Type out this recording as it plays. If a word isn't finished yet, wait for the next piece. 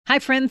Hi,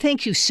 friend.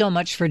 Thank you so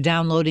much for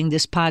downloading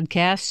this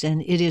podcast,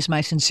 and it is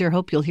my sincere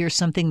hope you'll hear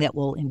something that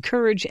will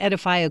encourage,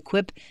 edify,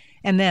 equip,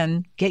 and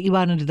then get you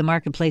out into the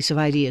marketplace of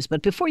ideas.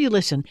 But before you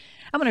listen,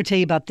 I'm going to tell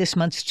you about this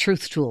month's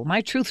Truth Tool.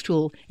 My Truth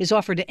Tool is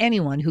offered to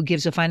anyone who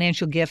gives a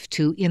financial gift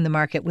to In the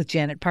Market with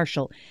Janet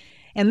Parshall.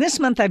 And this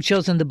month I've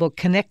chosen the book,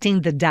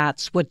 Connecting the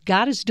Dots, What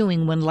God is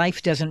Doing When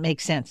Life Doesn't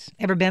Make Sense.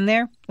 Ever been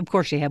there? Of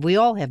course you have. We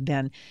all have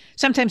been.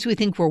 Sometimes we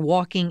think we're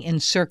walking in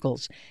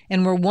circles,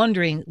 and we're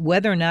wondering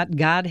whether or not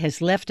God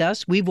has left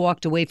us, we've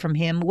walked away from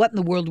Him, what in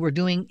the world we're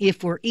doing,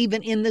 if we're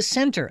even in the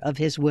center of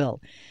His will.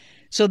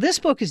 So this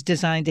book is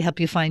designed to help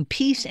you find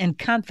peace and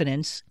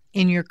confidence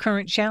in your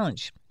current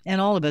challenge. And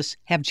all of us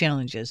have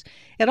challenges.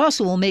 It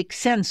also will make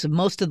sense of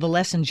most of the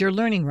lessons you're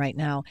learning right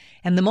now.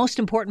 And the most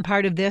important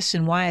part of this,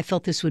 and why I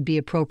felt this would be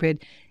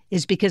appropriate,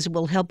 is because it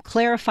will help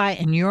clarify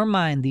in your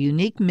mind the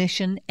unique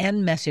mission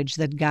and message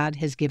that God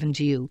has given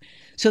to you.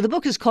 So the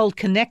book is called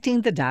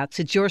Connecting the Dots.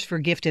 It's yours for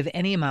a gift of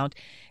any amount.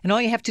 And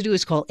all you have to do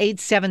is call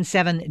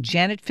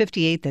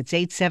 877-JANET-58. That's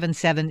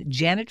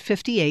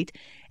 877-JANET-58.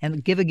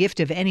 And give a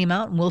gift of any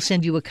amount, and we'll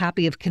send you a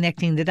copy of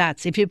Connecting the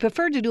Dots. If you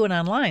prefer to do it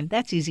online,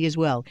 that's easy as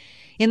well.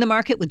 In the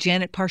Market with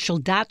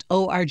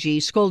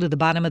JanetParshall.org. Scroll to the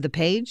bottom of the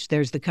page.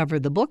 There's the cover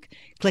of the book.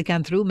 Click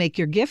on through, make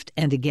your gift,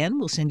 and again,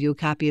 we'll send you a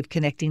copy of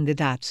Connecting the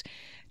Dots.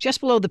 Just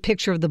below the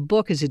picture of the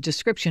book is a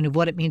description of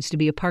what it means to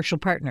be a partial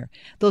partner.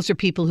 Those are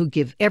people who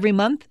give every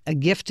month a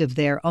gift of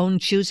their own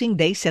choosing.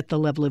 They set the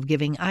level of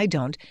giving. I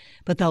don't.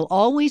 But they'll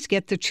always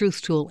get the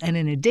Truth Tool, and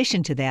in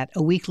addition to that,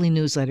 a weekly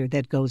newsletter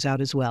that goes out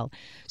as well.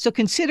 So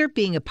consider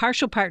being a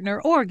partial partner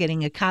or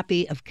getting a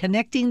copy of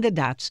Connecting the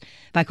Dots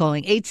by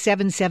calling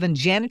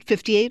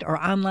 877-JANET-58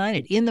 or online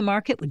at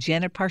InTheMarket with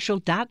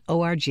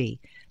JanetParshall.org.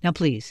 Now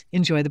please,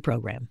 enjoy the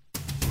program.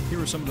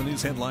 Here are some of the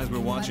news headlines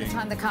we're watching. By the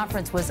time the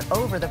conference was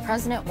over, the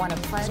president won a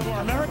pledge. So are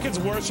Americans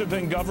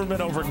worshiping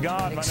government over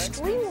God?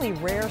 Extremely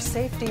rare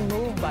safety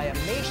move by a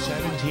nation.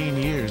 17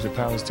 years the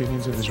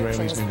Palestinians and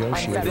Israelis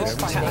negotiated.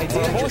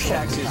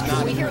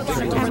 We hear a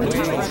lot of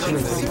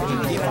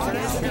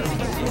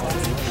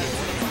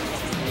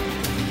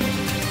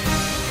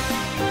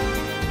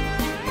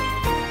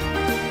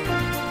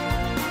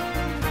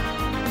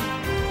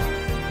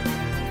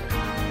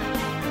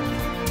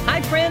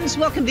Hi, friends.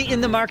 Welcome to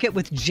In the Market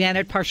with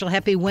Janet Parshall.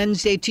 Happy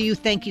Wednesday to you.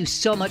 Thank you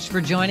so much for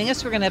joining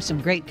us. We're going to have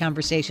some great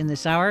conversation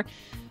this hour.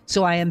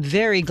 So I am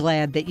very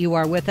glad that you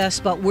are with us,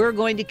 but we're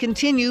going to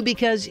continue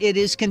because it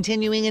is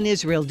continuing in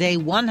Israel, day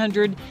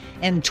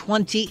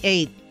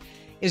 128.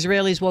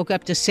 Israelis woke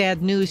up to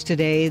sad news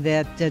today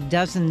that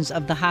dozens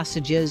of the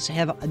hostages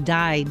have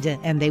died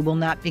and they will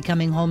not be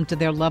coming home to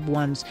their loved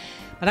ones.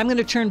 But I'm going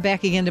to turn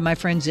back again to my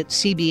friends at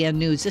CBN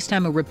News, this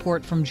time a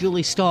report from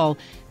Julie Stahl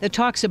that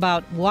talks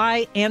about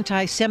why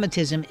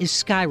anti-Semitism is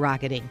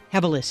skyrocketing.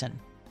 Have a listen.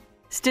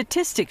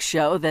 Statistics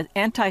show that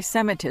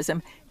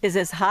anti-Semitism is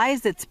as high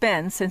as it's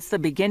been since the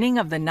beginning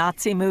of the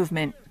Nazi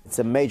movement. It's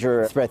a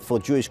major threat for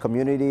Jewish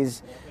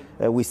communities.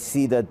 We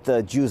see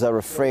that Jews are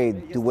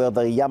afraid to wear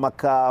the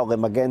yarmulke or the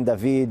Magen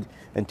David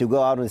and to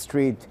go out on the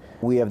street.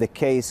 We have the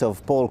case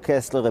of Paul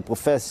Kessler, a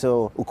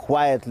professor who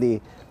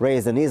quietly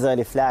raised an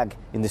Israeli flag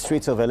in the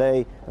streets of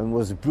LA and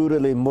was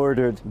brutally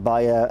murdered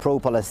by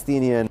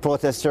pro-Palestinian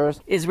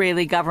protesters.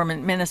 Israeli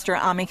government minister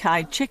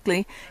Amichai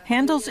Chikli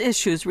handles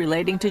issues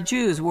relating to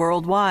Jews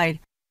worldwide.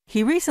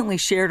 He recently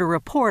shared a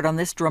report on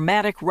this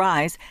dramatic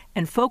rise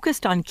and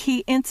focused on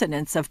key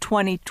incidents of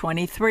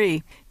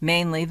 2023,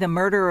 mainly the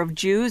murder of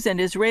Jews and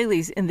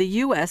Israelis in the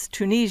U.S.,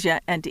 Tunisia,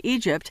 and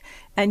Egypt,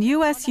 and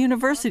U.S.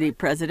 university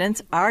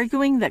presidents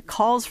arguing that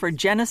calls for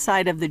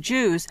genocide of the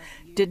Jews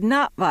did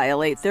not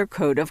violate their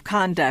code of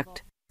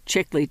conduct.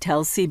 Chikli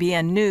tells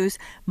CBN News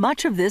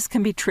much of this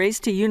can be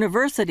traced to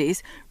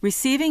universities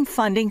receiving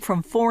funding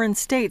from foreign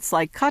states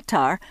like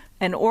Qatar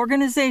and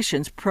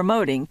organizations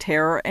promoting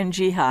terror and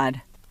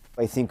jihad.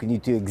 I think we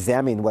need to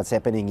examine what's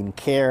happening in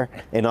CARE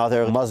and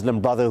other Muslim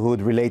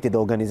Brotherhood-related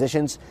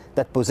organizations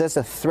that possess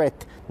a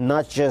threat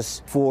not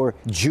just for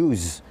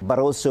Jews, but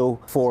also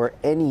for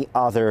any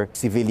other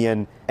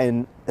civilian,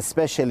 and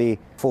especially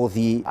for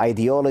the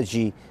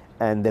ideology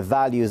and the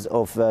values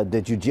of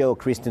the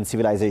Judeo-Christian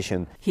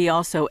civilization. He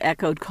also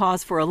echoed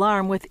cause for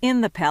alarm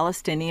within the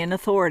Palestinian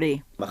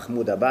Authority.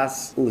 Mahmoud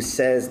Abbas, who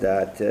says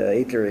that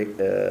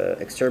Hitler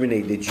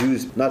exterminated the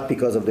Jews not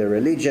because of their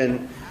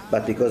religion,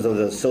 but because of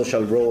the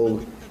social role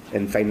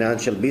and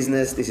financial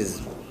business. This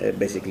is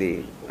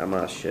basically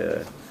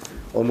Hamas,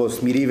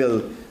 almost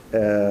medieval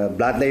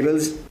blood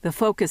labels. The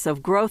focus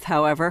of growth,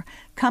 however,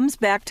 comes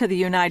back to the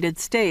United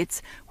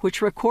States,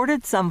 which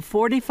recorded some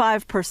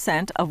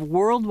 45% of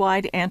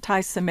worldwide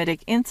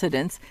anti-Semitic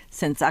incidents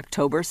since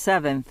October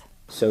 7th.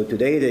 So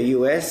today the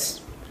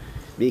U.S.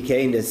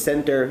 became the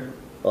center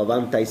of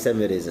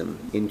anti-Semitism.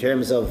 In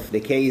terms of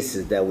the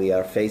cases that we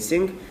are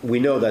facing, we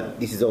know that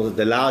this is also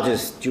the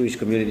largest Jewish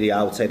community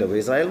outside of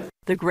Israel.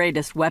 The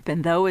greatest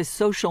weapon, though, is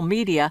social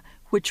media,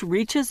 which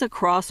reaches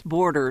across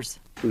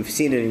borders. We've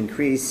seen an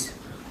increase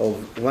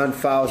of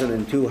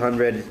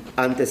 1,200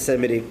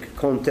 anti-Semitic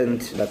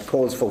content that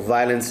calls for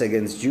violence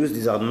against Jews.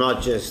 These are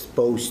not just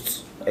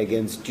posts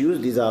against Jews.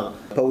 These are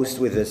posts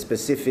with a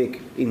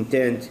specific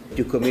intent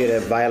to commit a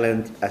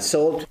violent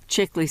assault.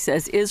 Chikli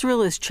says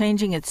Israel is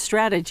changing its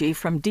strategy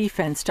from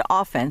defense to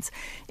offense,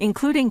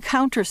 including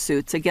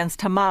countersuits against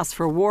Hamas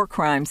for war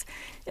crimes,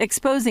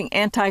 exposing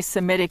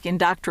anti-Semitic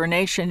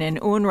indoctrination in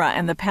UNRWA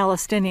and the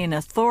Palestinian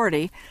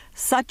Authority,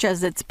 such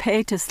as its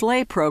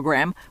pay-to-slay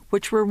program,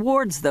 which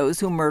rewards those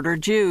who murder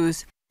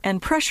Jews, and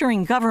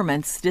pressuring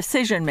governments,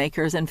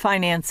 decision-makers, and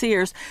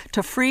financiers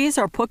to freeze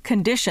or put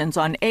conditions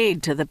on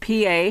aid to the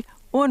PA,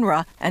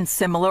 UNRWA, and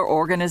similar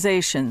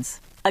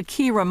organizations. A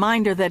key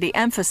reminder that he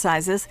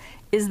emphasizes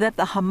is that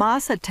the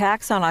Hamas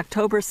attacks on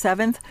October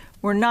 7th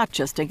were not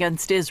just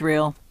against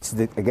Israel. It's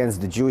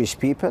against the Jewish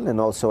people and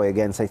also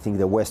against, I think,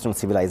 the Western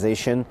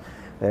civilization.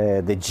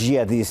 The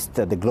jihadist,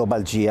 the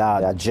global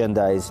jihad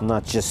agenda is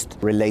not just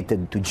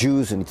related to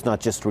Jews and it's not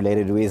just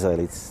related to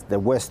Israel. It's the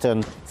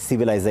Western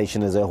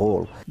civilization as a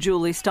whole.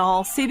 Julie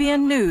Stahl,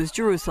 CBN News,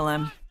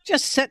 Jerusalem.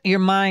 Just set your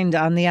mind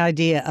on the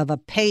idea of a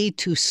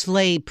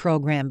pay-to-slay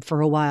program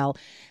for a while.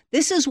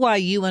 This is why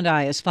you and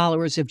I, as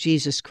followers of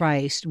Jesus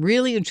Christ,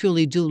 really and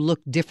truly do look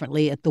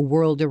differently at the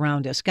world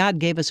around us. God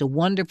gave us a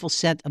wonderful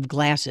set of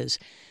glasses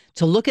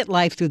to look at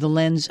life through the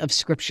lens of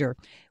Scripture.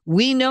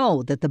 We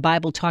know that the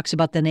Bible talks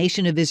about the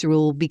nation of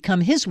Israel will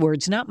become, his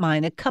words, not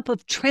mine, a cup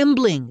of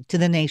trembling to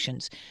the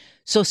nations.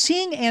 So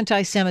seeing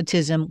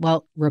anti-Semitism,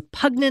 while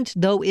repugnant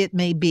though it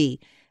may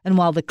be, and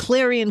while the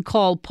clarion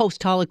call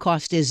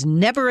post-Holocaust is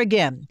never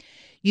again,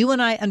 you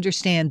and I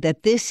understand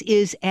that this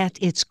is at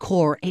its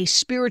core a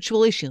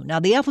spiritual issue.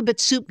 Now, the alphabet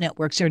soup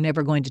networks are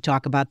never going to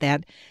talk about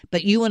that,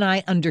 but you and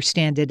I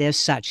understand it as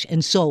such.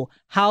 And so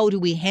how do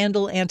we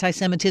handle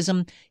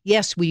anti-Semitism?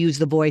 Yes, we use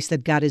the voice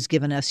that God has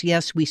given us.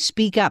 Yes, we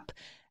speak up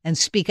and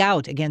speak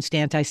out against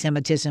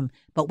anti-Semitism,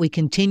 but we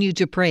continue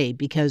to pray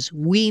because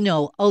we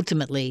know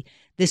ultimately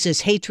this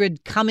is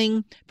hatred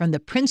coming from the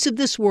prince of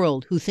this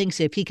world who thinks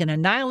if he can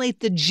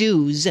annihilate the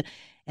Jews,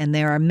 and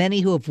there are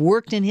many who have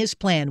worked in his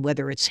plan,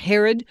 whether it's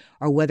Herod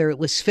or whether it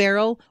was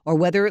Pharaoh or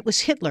whether it was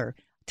Hitler,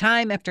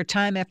 time after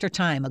time after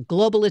time, a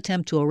global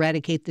attempt to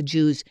eradicate the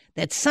Jews,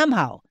 that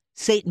somehow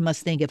Satan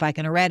must think if I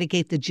can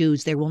eradicate the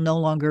Jews, there will no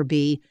longer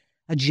be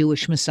a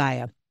Jewish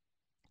Messiah.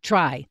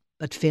 Try,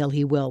 but fail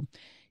he will.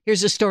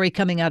 Here's a story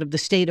coming out of the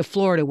state of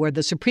Florida where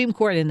the Supreme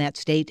Court in that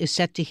state is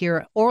set to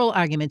hear oral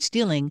arguments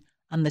dealing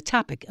on the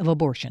topic of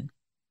abortion.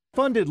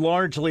 Funded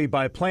largely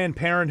by Planned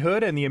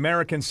Parenthood and the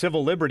American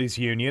Civil Liberties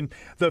Union,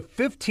 the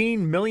 $15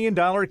 million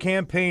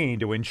campaign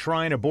to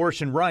enshrine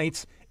abortion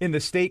rights in the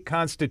state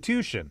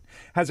constitution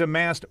has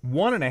amassed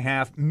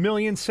 1.5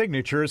 million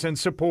signatures in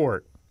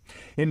support.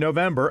 In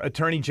November,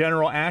 Attorney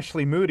General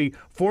Ashley Moody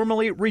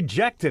formally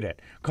rejected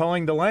it,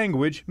 calling the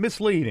language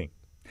misleading.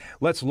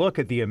 Let's look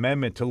at the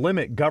amendment to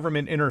limit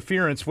government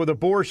interference with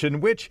abortion,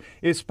 which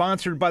is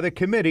sponsored by the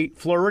committee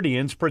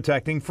Floridians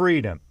Protecting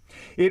Freedom.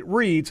 It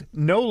reads,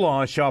 no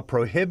law shall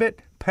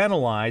prohibit,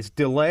 penalize,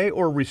 delay,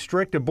 or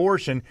restrict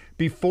abortion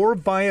before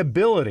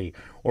viability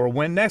or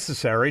when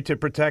necessary to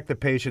protect the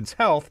patient's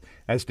health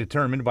as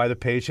determined by the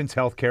patient's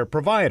health care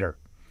provider.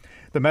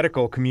 The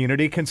medical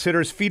community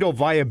considers fetal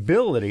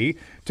viability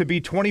to be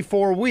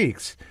 24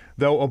 weeks,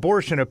 though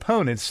abortion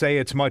opponents say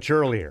it's much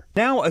earlier.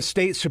 Now a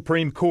state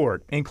Supreme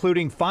Court,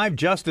 including 5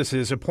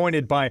 justices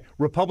appointed by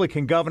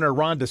Republican Governor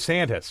Ron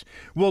DeSantis,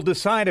 will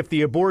decide if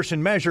the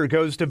abortion measure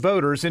goes to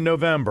voters in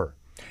November.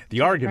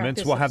 The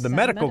arguments will have the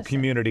medical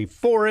community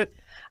for it.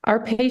 Our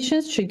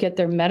patients should get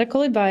their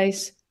medical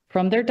advice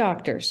from their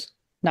doctors,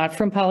 not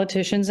from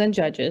politicians and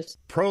judges.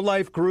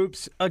 Pro-life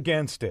groups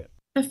against it.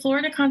 The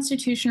Florida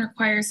Constitution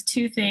requires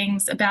 2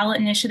 things. A ballot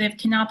initiative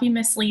cannot be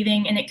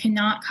misleading and it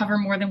cannot cover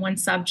more than one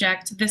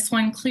subject. This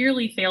one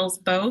clearly fails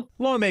both.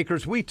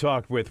 Lawmakers we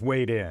talked with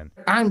weighed in.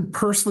 I'm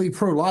personally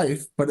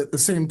pro-life, but at the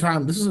same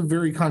time, this is a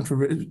very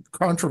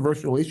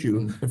controversial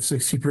issue. If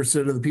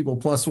 60% of the people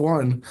plus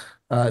one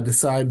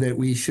decide that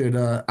we should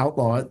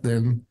outlaw it,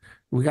 then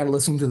we got to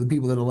listen to the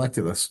people that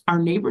elected us. Our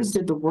neighbors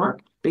did the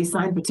work. They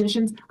signed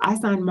petitions. I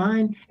signed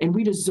mine, and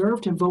we deserve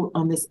to vote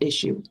on this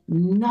issue.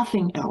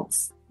 Nothing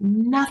else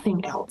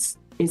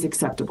is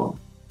acceptable.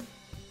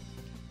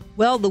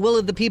 Well, the will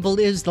of the people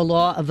is the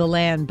law of the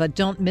land, but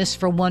don't miss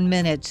for 1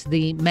 minute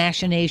the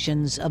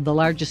machinations of the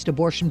largest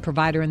abortion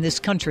provider in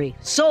this country.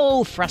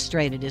 So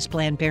frustrated is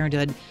Planned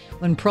Parenthood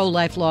when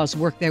pro-life laws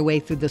work their way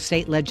through the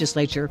state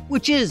legislature,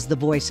 which is the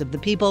voice of the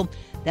people,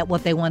 that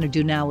what they want to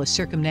do now is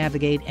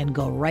circumnavigate and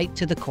go right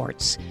to the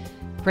courts.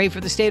 Pray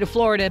for the state of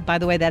Florida. By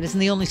the way, that isn't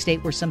the only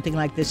state where something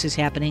like this is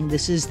happening.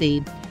 This is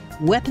the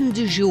weapon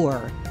du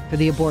jour for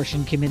the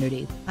abortion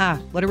community.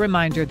 What a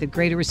reminder that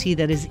greater is he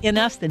that is in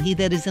us than he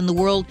that is in the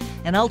world.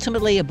 And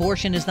ultimately,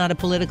 abortion is not a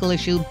political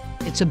issue.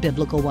 It's a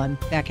biblical one.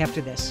 Back after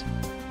this.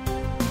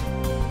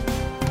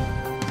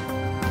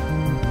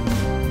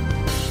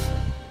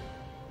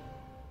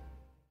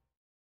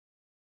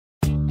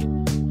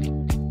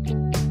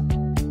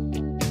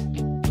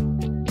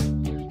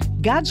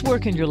 God's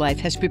work in your life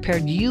has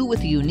prepared you with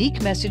a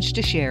unique message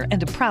to share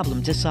and a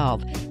problem to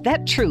solve.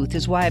 That truth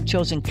is why I've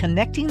chosen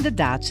Connecting the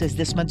Dots as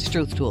this month's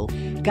Truth Tool.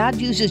 God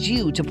uses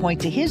you to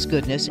point to His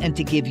goodness and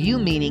to give you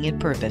meaning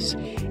and purpose.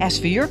 Ask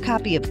for your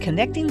copy of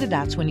Connecting the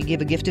Dots when you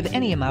give a gift of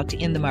any amount to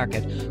In the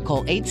Market.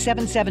 Call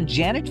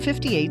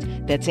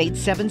 877-JANET-58, that's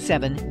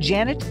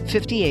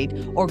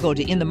 877-JANET-58, or go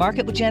to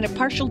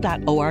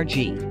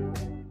inthemarketwithjanetparshall.org.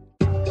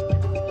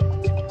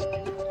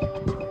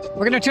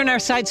 We're going to turn our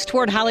sights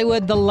toward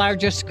Hollywood, the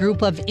largest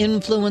group of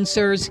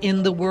influencers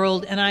in the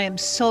world. And I am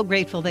so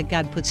grateful that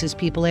God puts His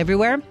people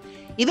everywhere,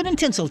 even in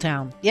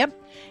Tinseltown. Yep.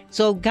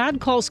 So God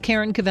calls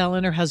Karen Cavell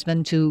and her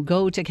husband to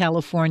go to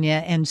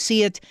California and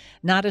see it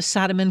not as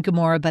Sodom and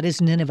Gomorrah, but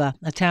as Nineveh,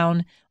 a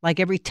town like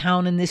every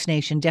town in this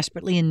nation,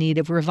 desperately in need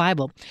of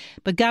revival.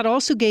 But God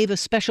also gave a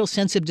special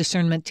sense of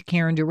discernment to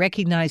Karen to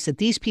recognize that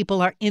these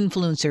people are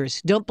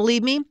influencers. Don't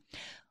believe me?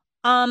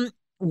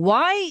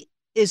 Why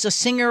is a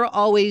singer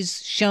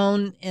always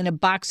shown in a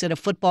box at a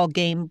football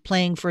game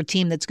playing for a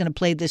team that's going to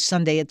play this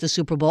Sunday at the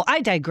Super Bowl?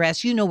 I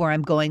digress. You know where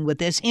I'm going with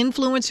this.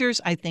 Influencers?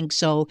 I think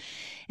so.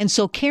 And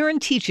so Karen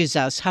teaches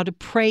us how to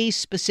pray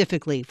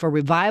specifically for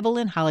revival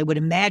in Hollywood.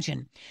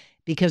 Imagine,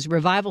 because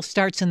revival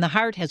starts in the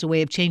heart, has a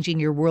way of changing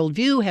your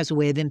worldview, has a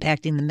way of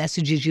impacting the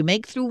messages you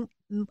make through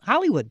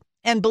Hollywood.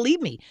 And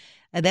believe me,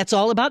 that's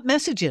all about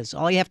messages.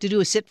 All you have to do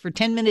is sit for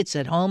 10 minutes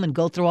at home and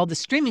go through all the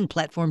streaming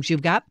platforms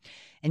you've got.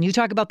 And you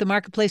talk about the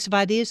marketplace of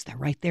ideas, they're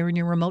right there in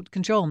your remote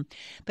control.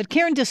 But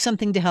Karen does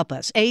something to help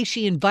us.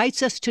 She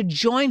invites us to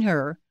join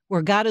her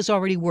where God is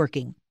already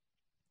working,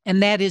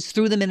 and that is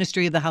through the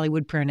ministry of the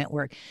Hollywood Prayer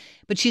Network.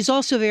 But she's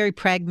also very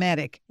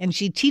pragmatic, and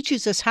she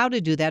teaches us how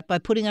to do that by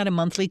putting out a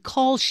monthly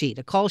call sheet.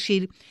 A call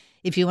sheet,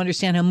 if you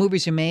understand how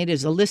movies are made,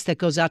 is a list that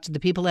goes out to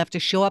the people who have to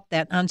show up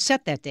on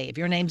set that day. If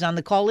your name's on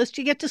the call list,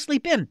 you get to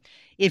sleep in.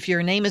 If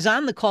your name is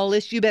on the call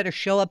list, you better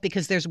show up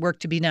because there's work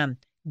to be done.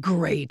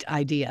 Great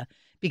idea.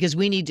 Because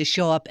we need to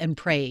show up and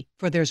pray,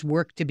 for there's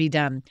work to be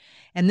done.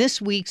 And this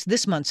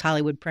month's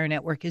Hollywood Prayer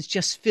Network is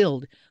just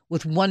filled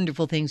with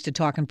wonderful things to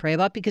talk and pray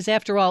about, because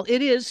after all,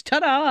 it is,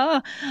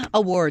 ta-da,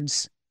 award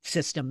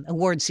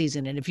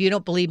season. And if you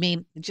don't believe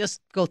me,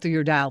 just go through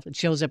your dial. It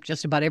shows up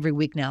just about every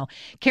week now.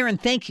 Karen,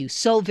 thank you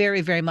so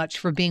very, very much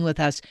for being with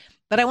us.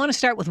 But I want to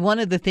start with one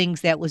of the things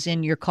that was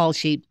in your call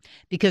sheet,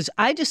 because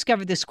I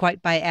discovered this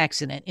quite by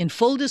accident. In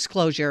full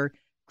disclosure,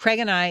 Craig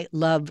and I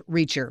love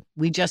Reacher.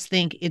 We just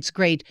think it's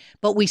great.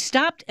 But we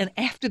stopped, and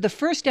after the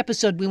first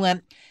episode, we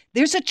went,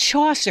 there's a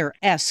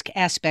Chaucer-esque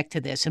aspect to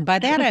this. And by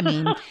that, I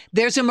mean,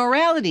 there's a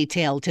morality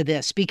tale to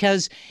this,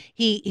 because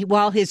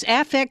while his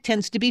affect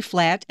tends to be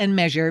flat and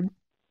measured,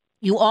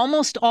 you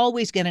almost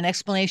always get an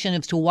explanation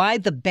as to why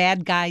the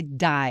bad guy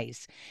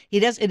dies.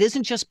 It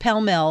isn't just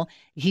pell-mell.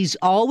 He's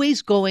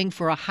always going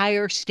for a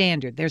higher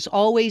standard.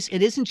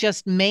 It isn't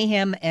just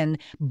mayhem and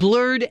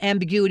blurred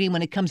ambiguity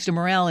when it comes to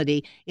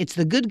morality. It's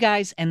the good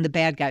guys and the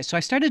bad guys. So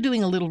I started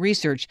doing a little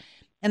research,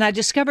 and I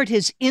discovered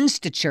his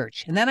Insta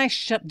Church. And then I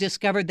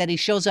discovered that he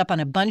shows up on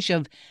a bunch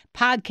of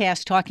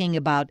podcasts talking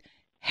about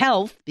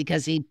health,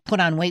 because he put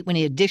on weight when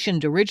he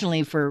auditioned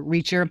originally for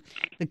Reacher.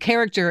 The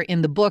character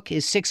in the book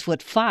is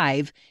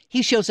 6'5".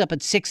 He shows up at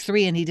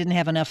 6'3", and he didn't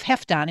have enough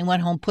heft on. He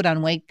went home, put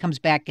on weight, comes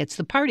back, gets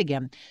the part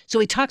again. So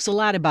he talks a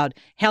lot about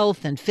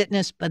health and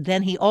fitness, but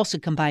then he also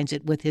combines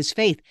it with his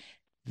faith.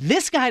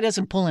 This guy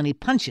doesn't pull any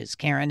punches,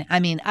 Karen. I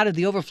mean, out of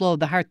the overflow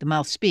of the heart, the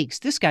mouth speaks.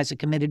 This guy's a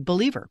committed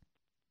believer.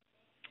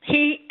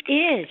 He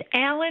is.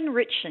 Alan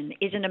Ritchson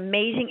is an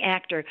amazing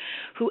actor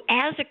who,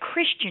 as a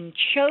Christian,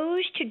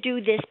 chose to do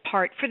this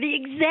part for the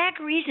exact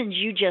reasons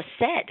you just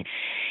said.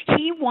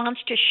 He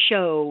wants to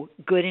show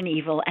good and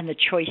evil and the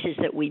choices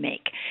that we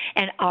make.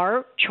 And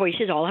our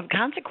choices all have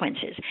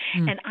consequences.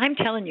 And I'm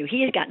telling you,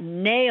 he has got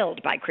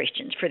nailed by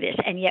Christians for this.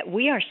 And yet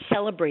we are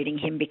celebrating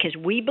him because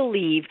we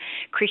believe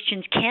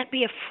Christians can't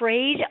be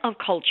afraid of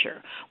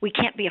culture. We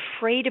can't be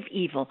afraid of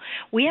evil.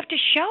 We have to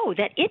show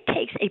that it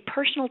takes a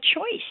personal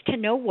choice to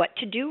know what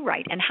to do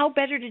right. And how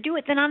better to do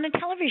it than on a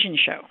television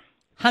show?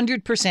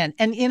 100%.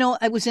 And,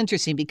 it was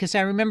interesting because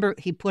I remember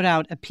he put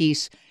out a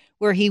piece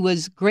where he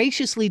was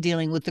graciously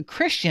dealing with the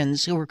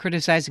Christians who were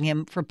criticizing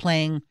him for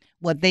playing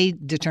what they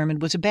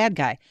determined was a bad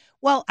guy.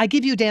 Well, I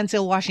give you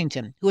Denzel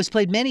Washington, who has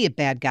played many a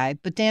bad guy,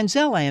 but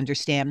Denzel, I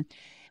understand,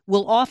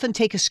 will often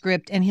take a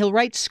script and he'll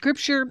write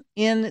scripture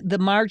in the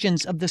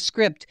margins of the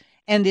script.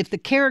 And if the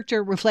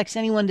character reflects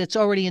anyone that's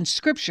already in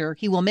Scripture,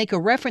 he will make a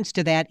reference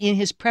to that in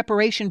his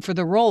preparation for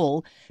the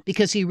role,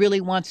 because he really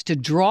wants to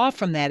draw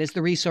from that as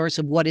the resource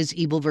of what is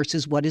evil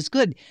versus what is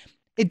good.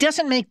 It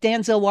doesn't make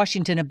Denzel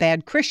Washington a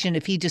bad Christian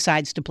if he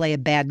decides to play a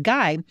bad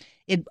guy.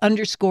 It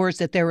underscores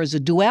that there is a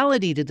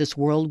duality to this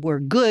world where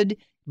good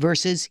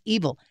versus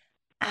evil.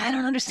 I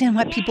don't understand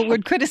why people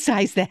would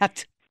criticize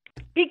that.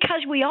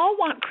 Because we all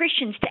want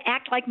Christians to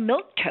act like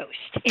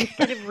milquetoast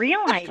instead of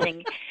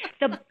realizing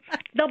the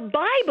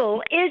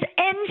Bible is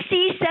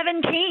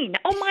NC-17.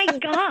 Oh my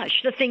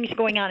gosh, the things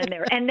going on in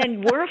there. And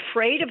then we're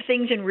afraid of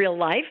things in real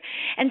life.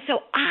 And so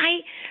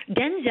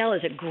Denzel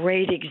is a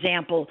great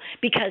example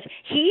because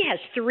he has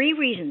 3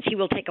 reasons he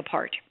will take a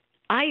part.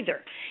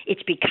 Either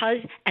it's because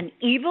an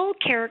evil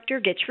character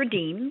gets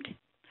redeemed,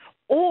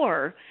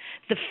 or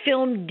the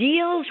film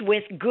deals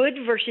with good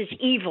versus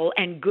evil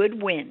and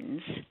good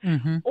wins,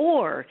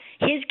 or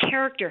his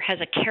character has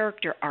a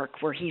character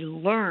arc where he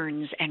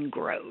learns and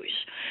grows.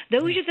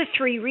 Those are the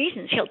three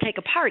reasons he'll take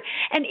a part.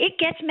 And it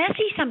gets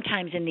messy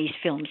sometimes in these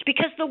films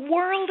because the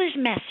world is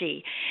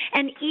messy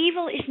and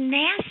evil is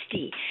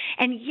nasty.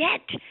 And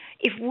yet,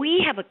 if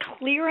we have a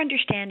clear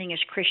understanding as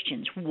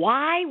Christians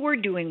why we're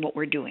doing what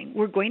we're doing,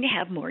 we're going to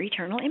have more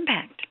eternal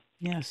impact.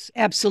 Yes,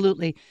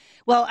 absolutely.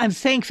 Well, I'm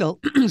thankful,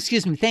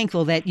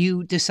 thankful that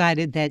you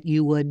decided that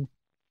you would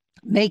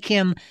make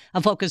him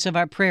a focus of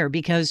our prayer,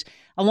 because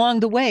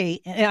along the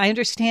way, I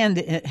understand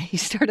he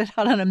started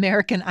out on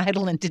American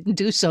Idol and didn't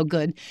do so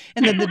good.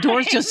 And then the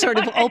doors just sort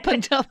of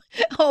opened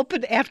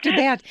after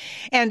that.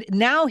 And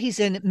now he's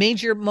in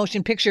major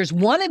motion pictures.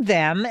 One of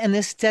them, and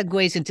this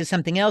segues into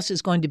something else,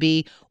 is going to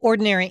be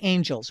Ordinary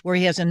Angels, where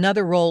he has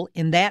another role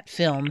in that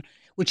film,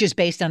 which is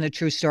based on a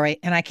true story.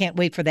 And I can't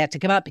wait for that to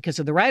come out because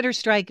of the writer's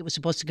strike. It was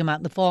supposed to come out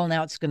in the fall.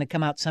 Now it's going to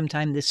come out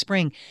sometime this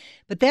spring.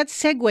 But that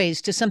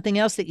segues to something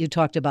else that you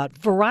talked about.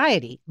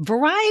 Variety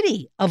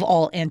of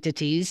all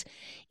entities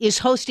is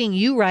hosting,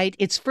 you write,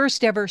 its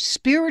first ever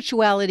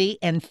spirituality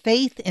and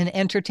faith and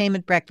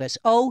entertainment breakfast.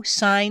 Oh,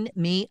 sign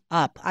me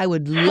up. I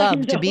would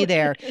love to be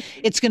there.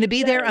 It's going to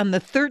be there on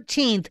the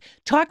 13th.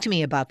 Talk to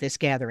me about this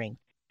gathering.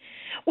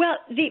 Well,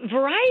 the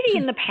Variety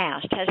in the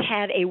past has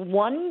had a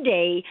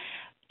one-day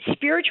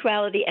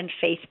spirituality and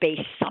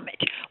faith-based summit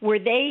where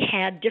they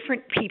had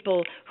different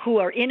people who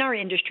are in our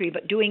industry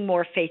but doing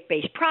more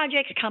faith-based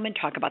projects come and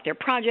talk about their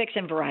projects,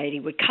 and Variety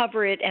would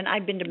cover it. And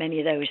I've been to many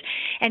of those.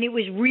 And it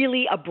was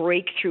really a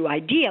breakthrough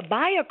idea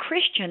by a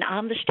Christian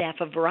on the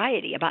staff of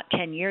Variety about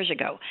 10 years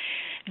ago.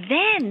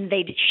 Then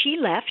she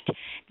left.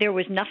 There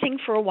was nothing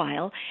for a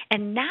while.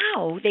 And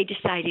now they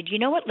decided, you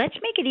know what, let's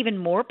make it even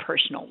more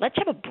personal. Let's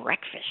have a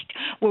breakfast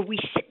where we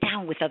sit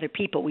down with other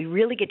people. We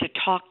really get to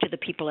talk to the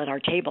people at our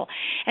table.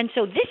 And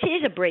so this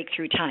is a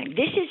breakthrough time.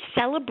 This is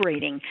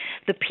celebrating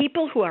the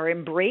people who are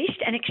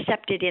embraced and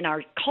accepted in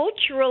our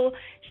cultural,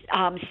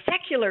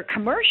 secular,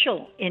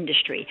 commercial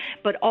industry,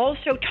 but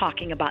also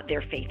talking about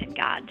their faith in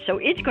God. So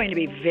it's going to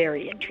be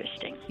very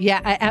interesting.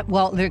 Yeah,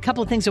 well, there are a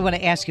couple of things I want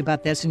to ask you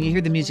about this, and you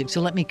hear the music, so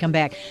let me come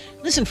back.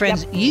 Listen,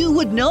 friends, you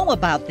would know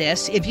about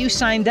this if you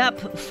signed up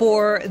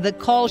for the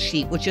call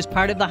sheet, which is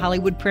part of the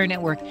Hollywood Prayer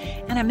Network.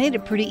 And I made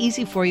it pretty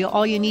easy for you.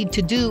 All you need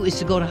to do is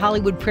to go to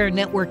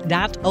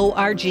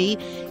HollywoodPrayerNetwork.org.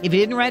 If you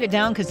didn't write it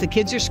down because the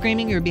kids are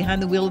screaming, you're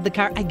behind the wheel of the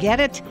car, I get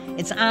it.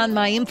 It's on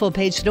my info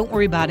page, so don't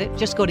worry about it.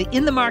 Just go to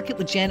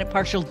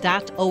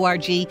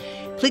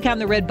InTheMarketWithJanetParshall.org. Click on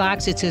the red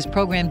box. It says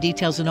Program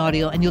Details and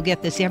Audio, and you'll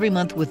get this every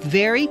month with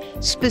very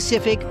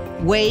specific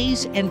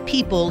ways and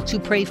people to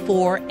pray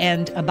for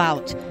and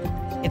about.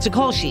 It's a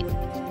call sheet.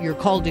 You're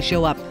called to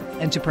show up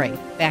and to pray.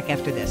 Back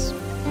after this.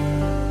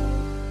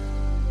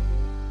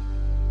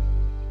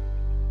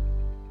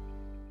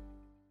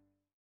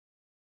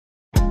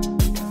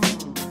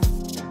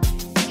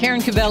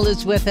 Karen Cavell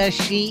is with us.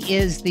 She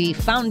is the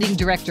founding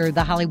director of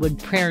the Hollywood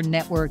Prayer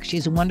Network.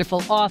 She's a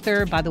wonderful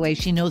author. By the way,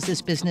 she knows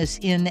this business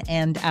in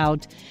and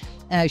out.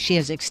 She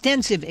has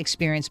extensive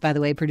experience, by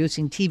the way,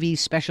 producing TV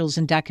specials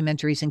and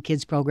documentaries and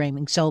kids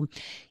programming. So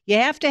you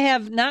have to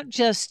have not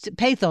just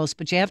pathos,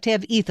 but you have to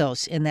have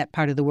ethos in that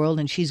part of the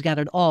world. And she's got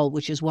it all,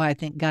 which is why I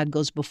think God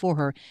goes before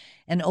her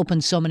and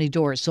opens so many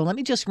doors. So let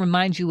me just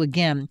remind you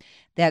again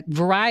that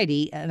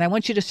Variety, and I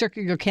want you to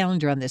circle your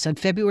calendar on this, on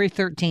February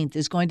 13th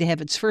is going to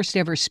have its first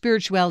ever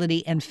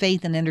spirituality and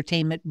faith and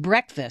entertainment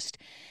breakfast.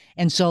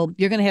 And so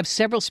you're going to have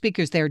several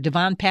speakers there,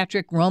 Devon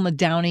Patrick, Roma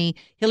Downey,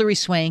 Hillary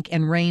Swank,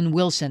 and Rainn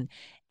Wilson.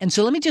 And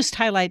so let me just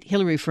highlight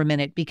Hillary for a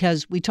minute,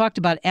 because we talked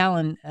about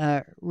Alan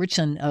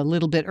Ritchson a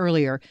little bit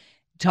earlier,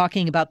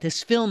 talking about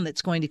this film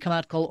that's going to come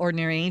out called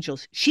Ordinary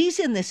Angels. She's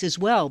in this as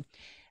well.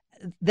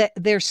 That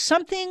there's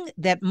something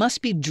that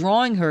must be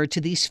drawing her to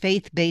these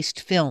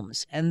faith-based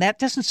films. And that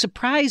doesn't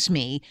surprise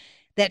me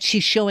that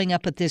she's showing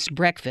up at this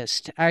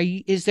breakfast.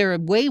 Is there a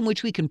way in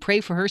which we can pray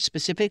for her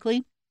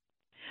specifically?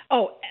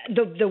 Oh,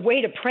 the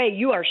way to pray,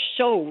 you are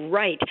so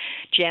right,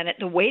 Janet.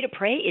 The way to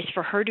pray is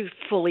for her to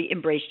fully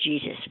embrace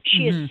Jesus.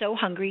 She is so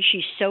hungry.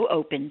 She's so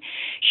open.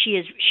 She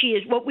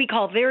is what we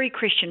call very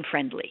Christian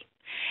friendly.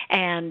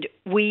 And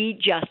we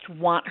just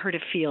want her to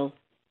feel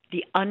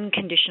the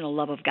unconditional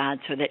love of God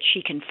so that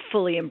she can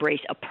fully embrace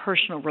a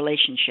personal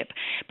relationship.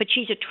 But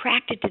she's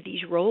attracted to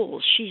these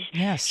roles. She's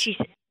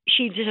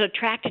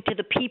attracted to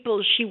the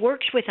people she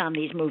works with on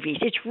these movies.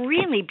 It's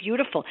really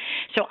beautiful.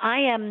 So I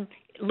am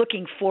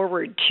looking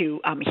forward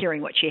to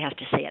hearing what she has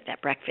to say at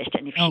that breakfast,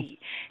 and if she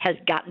has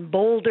gotten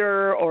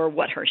bolder or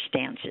what her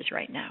stance is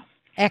right now.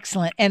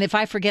 Excellent. And if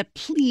I forget,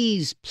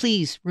 please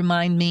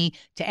remind me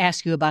to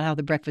ask you about how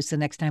the breakfast the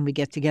next time we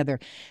get together.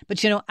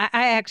 But, you know,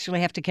 I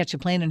actually have to catch a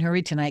plane and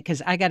hurry tonight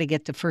because I got to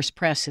get to First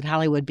Press at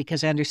Hollywood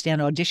because I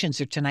understand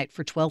auditions are tonight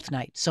for 12th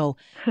Night. So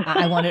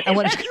I want to.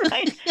 That's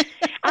right.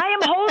 I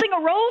am holding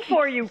a role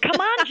for you. Come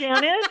on,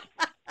 Janet.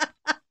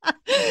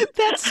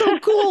 That's so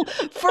cool.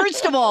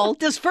 First of all,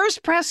 does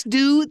First Press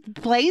do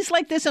plays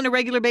like this on a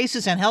regular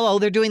basis? And hello,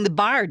 they're doing The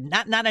Bard.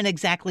 Not an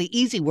exactly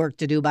easy work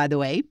to do, by the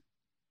way.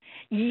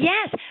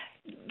 Yes.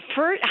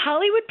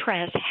 Hollywood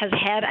Press has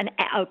had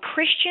a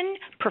Christian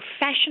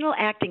professional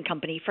acting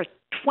company for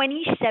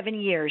 27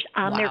 years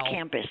on their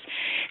campus.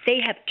 They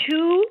have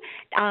two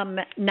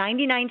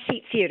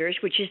 99-seat theaters,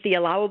 which is the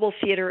allowable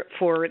theater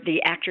for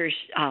the Actors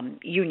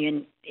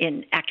Union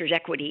in Actors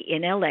Equity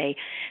in L.A.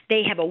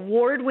 They have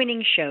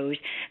award-winning shows.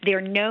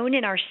 They're known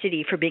in our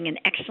city for being an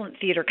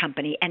excellent theater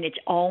company, and it's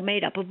all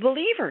made up of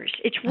believers.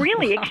 It's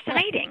really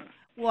exciting.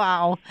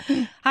 Wow.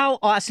 How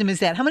awesome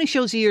is that? How many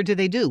shows a year do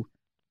they do?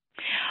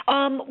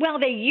 Well,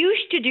 they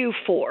used to do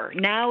 4.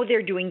 Now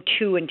they're doing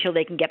 2 until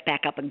they can get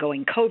back up and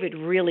going.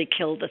 COVID really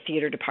killed the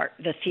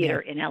theater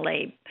in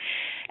LA.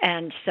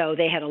 And so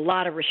they had a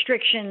lot of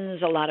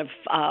restrictions, a lot of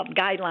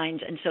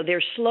guidelines. And so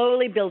they're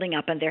slowly building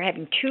up, and they're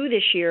having 2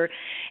 this year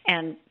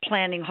and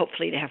planning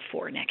hopefully to have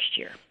 4 next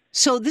year.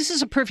 So this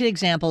is a perfect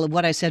example of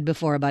what I said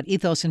before about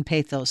ethos and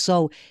pathos.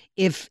 So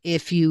if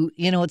you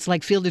it's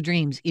like Field of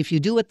Dreams. If you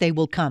do it, they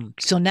will come.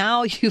 So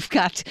now you've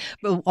got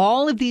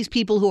all of these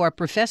people who are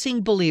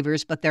professing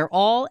believers, but they're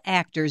all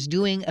actors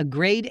doing a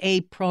grade A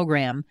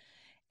program,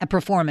 a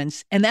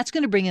performance, and that's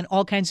going to bring in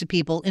all kinds of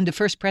people into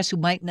First Press who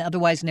might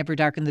otherwise never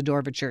darken the door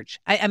of a church.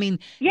 I mean,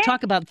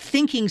 talk about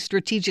thinking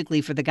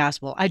strategically for the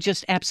gospel. I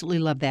just absolutely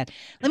love that.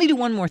 Let me do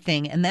one more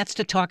thing, and that's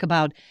to talk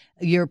about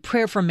your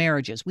prayer for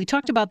marriages. We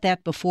talked about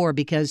that before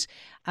because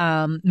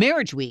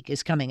Marriage Week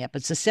is coming up.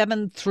 It's the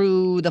 7th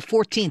through the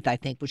 14th, I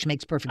think, which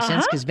makes perfect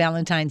sense because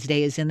Valentine's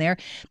Day is in there.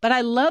 But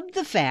I love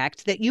the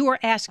fact that you are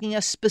asking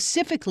us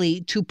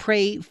specifically to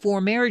pray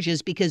for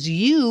marriages because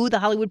you, the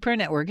Hollywood Prayer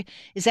Network,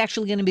 is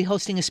actually going to be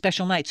hosting a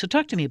special night. So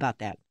talk to me about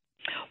that.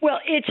 Well,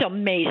 it's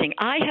amazing.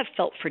 I have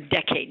felt for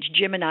decades,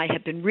 Jim and I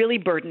have been really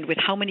burdened with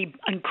how many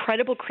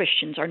incredible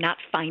Christians are not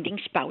finding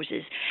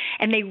spouses,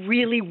 and they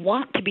really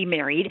want to be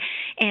married.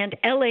 And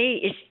LA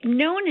is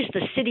known as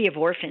the city of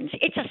orphans.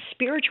 It's a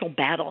spiritual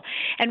battle.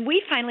 And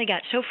we finally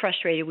got so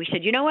frustrated, we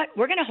said, you know what?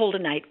 We're going to hold a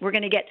night. We're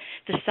going to get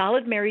the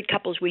solid married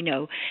couples we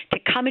know to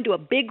come into a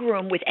big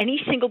room with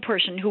any single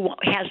person who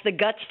has the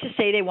guts to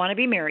say they want to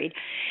be married,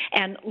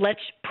 and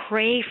let's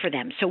pray for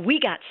them. So we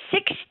got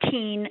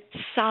 16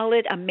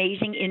 solid,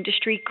 amazing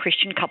industry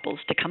Christian couples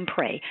to come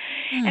pray.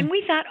 And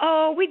we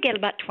thought, we'd get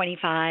about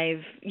 25,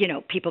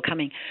 people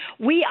coming.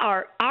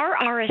 Our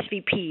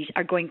RSVPs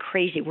are going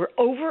crazy. We're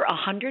over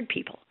 100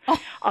 people.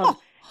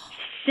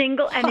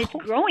 Single, and it's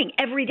growing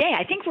every day.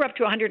 I think we're up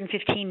to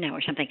 115 now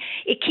or something.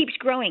 It keeps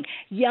growing.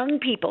 Young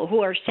people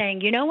who are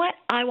saying, you know what,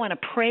 I want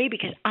to pray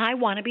because I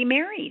want to be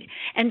married.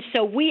 And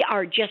so we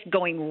are just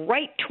going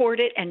right toward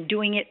it and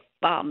doing it,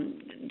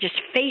 just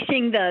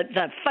facing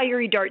the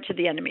fiery darts of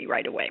the enemy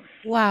right away.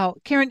 Wow.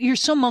 Karen, you're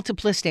so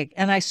multiplistic,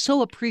 and I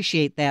so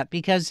appreciate that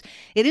because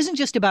it isn't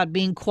just about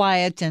being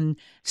quiet and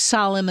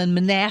solemn and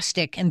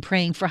monastic and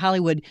praying for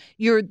Hollywood.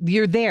 You're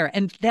there.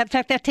 And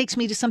that takes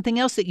me to something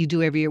else that you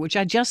do every year, which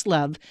I just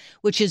love,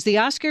 which is the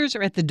Oscars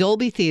are at the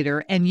Dolby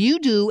Theater, and you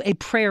do a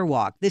prayer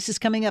walk. This is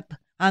coming up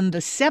on the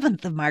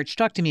 7th of March.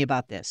 Talk to me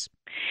about this.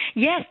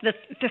 Yes,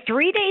 the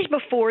 3 days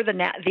before the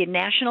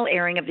national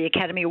airing of the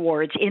Academy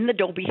Awards in the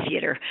Dolby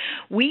Theater,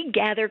 we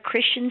gather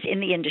Christians in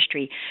the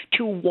industry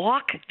to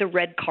walk the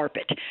red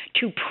carpet,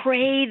 to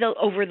pray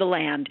over the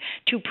land,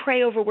 to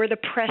pray over where the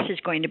press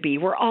is going to be,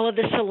 where all of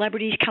the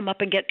celebrities come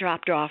up and get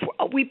dropped off.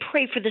 We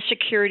pray for the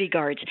security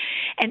guards.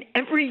 And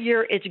every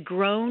year it's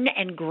grown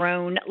and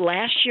grown.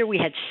 Last year we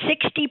had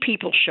 60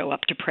 people show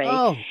up to pray.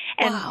 Oh,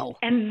 wow.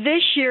 And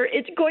this year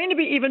it's going to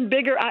be even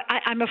bigger.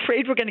 I'm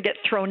afraid we're going to get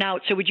thrown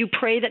out. So would you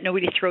pray that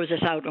nobody throws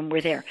us out when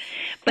we're there?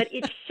 But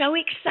it's so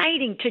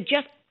exciting to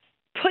just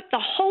put the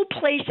whole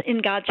place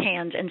in God's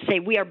hands and say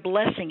we are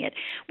blessing it.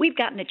 We've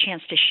gotten a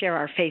chance to share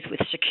our faith with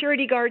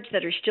security guards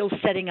that are still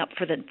setting up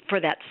for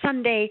that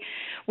Sunday.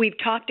 We've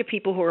talked to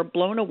people who are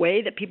blown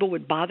away that people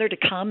would bother to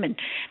come and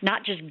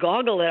not just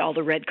goggle at all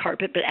the red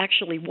carpet, but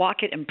actually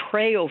walk it and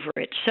pray over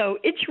it. So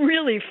it's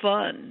really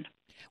fun.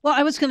 Well,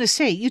 I was going to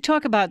say, you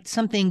talk about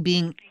something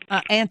being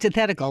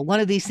antithetical. One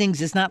of these things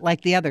is not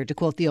like the other, to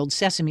quote the old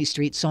Sesame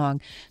Street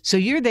song. So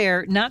you're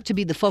there not to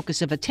be the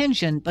focus of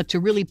attention, but to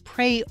really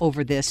pray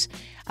over this.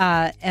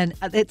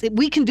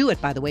 We can do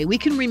it, by the way. We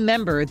can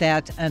remember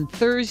that on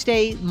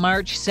Thursday,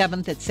 March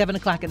 7th at 7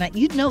 o'clock at night.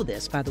 You'd know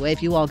this, by the way,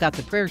 if you all got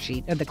the prayer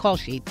sheet or the call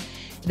sheet,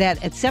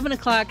 that at 7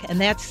 o'clock, and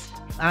that's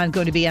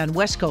going to be on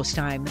West Coast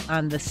time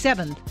on the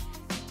 7th,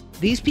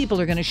 these people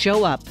are going to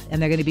show up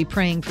and they're going to be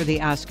praying for the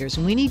Oscars.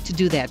 And we need to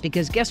do that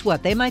because guess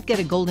what? They might get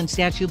a golden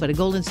statue, but a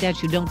golden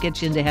statue don't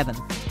get you into heaven.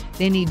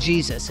 They need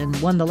Jesus. And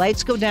when the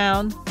lights go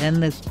down, then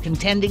the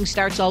contending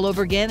starts all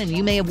over again. And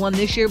you may have won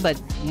this year, but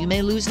you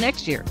may lose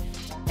next year.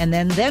 And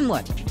then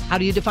what? How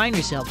do you define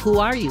yourself? Who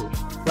are you?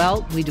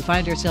 Well, we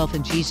defined ourselves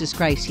in Jesus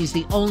Christ. He's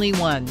the only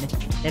one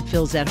that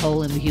fills that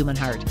hole in the human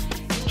heart.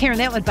 Karen,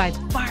 that went by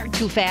far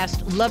too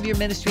fast. Love your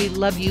ministry.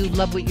 Love you.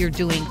 Love what you're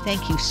doing.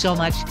 Thank you so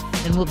much.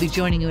 And we'll be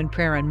joining you in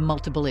prayer on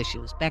multiple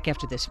issues. Back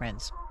after this,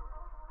 friends.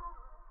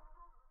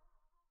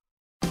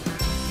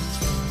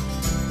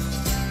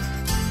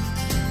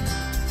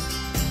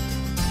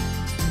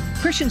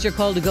 Christians are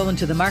called to go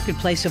into the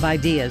marketplace of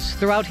ideas.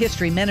 Throughout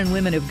history, men and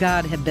women of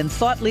God have been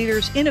thought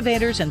leaders,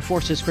 innovators, and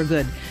forces for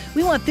good.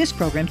 We want this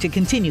program to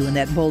continue in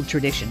that bold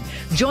tradition.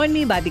 Join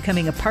me by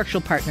becoming a partial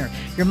partner.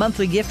 Your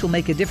monthly gift will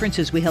make a difference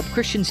as we help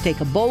Christians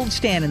take a bold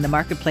stand in the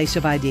marketplace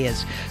of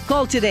ideas.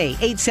 Call today,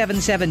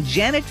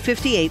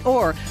 877-JANET-58,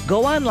 or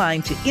go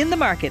online to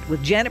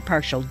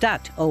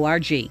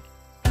inthemarketwithjanetpartial.org.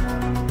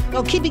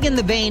 Well, keeping in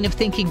the vein of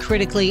thinking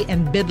critically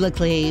and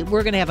biblically,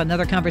 we're going to have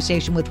another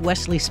conversation with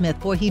Wesley Smith.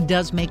 Boy, he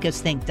does make us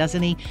think,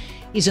 doesn't he?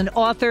 He's an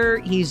author.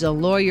 He's a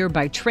lawyer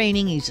by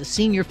training. He's a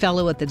senior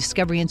fellow at the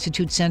Discovery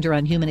Institute Center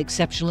on Human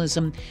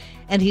Exceptionalism.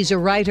 And he's a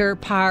writer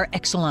par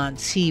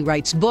excellence. He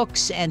writes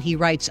books and he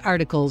writes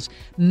articles,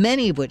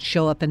 many of which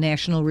show up in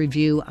National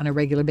Review on a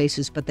regular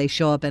basis, but they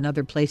show up in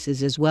other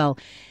places as well.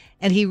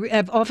 And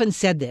I've often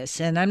said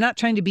this, and I'm not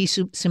trying to be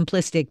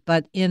simplistic,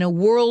 but in a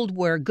world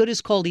where good is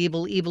called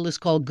evil, evil is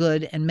called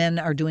good, and men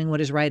are doing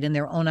what is right in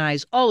their own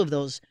eyes, all of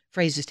those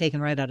phrases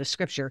taken right out of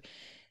Scripture,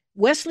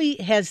 Wesley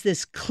has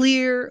this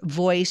clear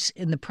voice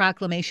in the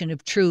proclamation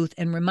of truth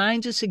and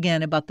reminds us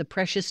again about the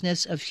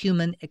preciousness of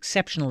human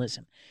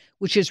exceptionalism,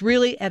 which is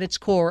really at its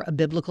core a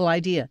biblical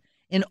idea.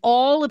 In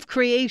all of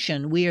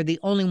creation, we are the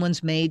only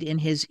ones made in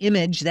his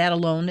image. That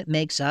alone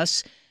makes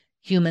us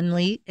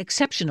humanly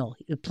exceptional.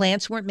 The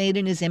plants weren't made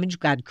in his image.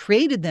 God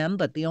created them,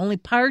 but the only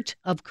part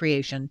of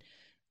creation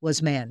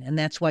was man. And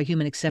that's why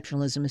human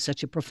exceptionalism is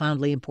such a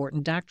profoundly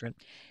important doctrine.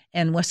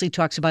 And Wesley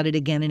talks about it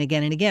again and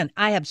again and again.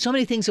 I have so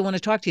many things I want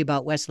to talk to you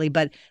about, Wesley,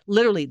 but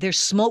literally there's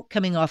smoke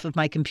coming off of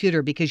my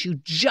computer because you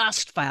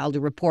just filed a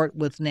report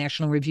with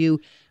National Review,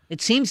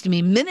 it seems to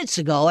me, minutes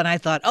ago. And I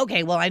thought,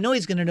 okay, well, I know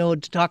he's going to know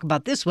to talk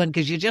about this one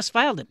because you just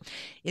filed it.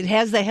 It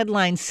has the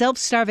headline,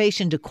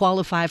 Self-Starvation to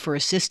Qualify for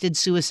Assisted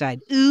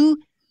Suicide. Ooh,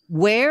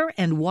 where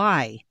and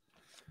why?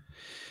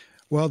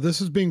 Well,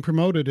 this is being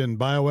promoted in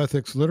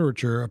bioethics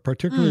literature,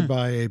 particularly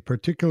by a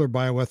particular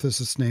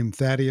bioethicist named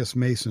Thaddeus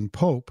Mason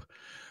Pope,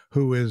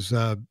 who is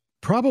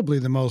probably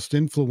the most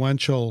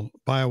influential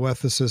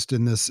bioethicist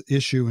in this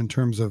issue in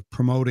terms of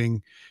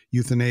promoting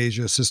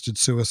euthanasia, assisted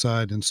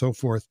suicide, and so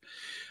forth.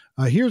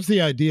 Here's the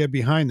idea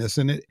behind this,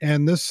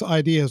 and this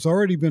idea has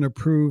already been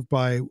approved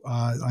by,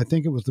 I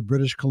think it was the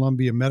British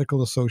Columbia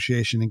Medical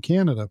Association in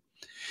Canada.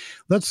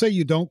 Let's say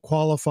you don't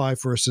qualify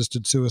for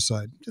assisted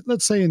suicide.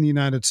 Let's say in the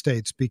United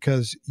States,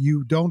 because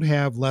you don't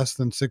have less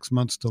than 6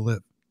 months to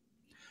live.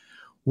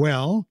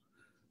 Well,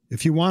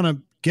 if you want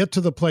to get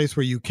to the place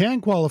where you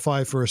can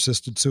qualify for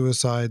assisted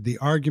suicide, the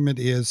argument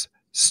is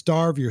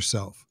starve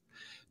yourself.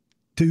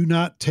 Do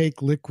not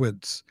take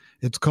liquids.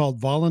 It's called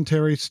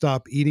voluntary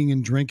stop eating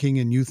and drinking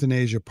in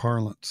euthanasia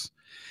parlance.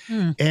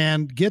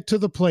 And get to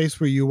the place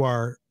where you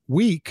are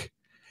weak,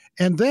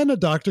 and then a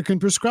doctor can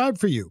prescribe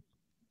for you.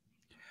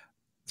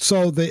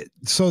 So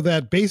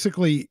that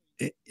basically,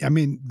 I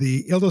mean,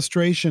 the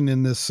illustration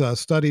in this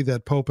study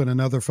that Pope and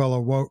another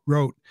fellow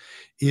wrote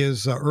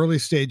is early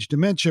stage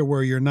dementia,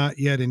 where you're not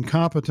yet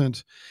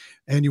incompetent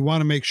and you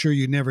want to make sure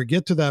you never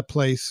get to that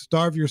place,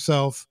 starve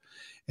yourself,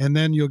 and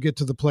then you'll get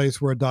to the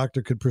place where a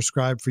doctor could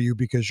prescribe for you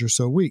because you're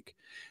so weak.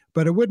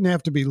 But it wouldn't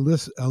have to be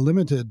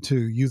limited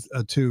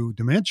to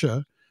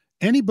dementia.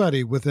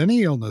 Anybody with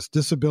any illness,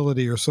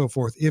 disability, or so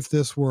forth, if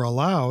this were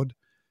allowed,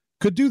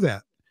 could do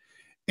that.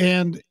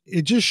 And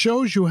it just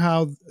shows you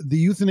how the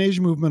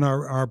euthanasia movement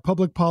are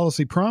public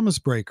policy promise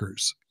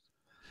breakers.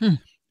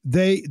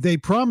 They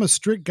promise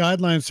strict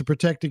guidelines to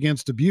protect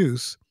against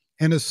abuse.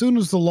 And as soon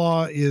as the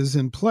law is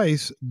in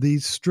place,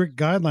 these strict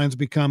guidelines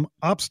become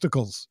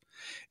obstacles.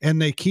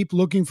 And they keep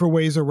looking for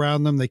ways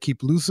around them. They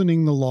keep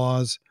loosening the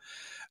laws.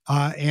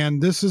 And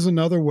this is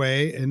another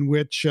way in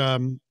which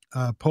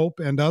Pope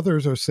and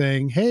others are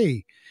saying,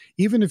 hey,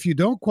 even if you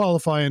don't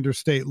qualify under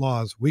state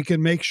laws, we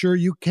can make sure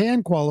you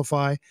can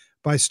qualify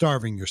by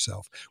starving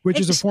yourself, which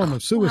is a form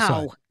of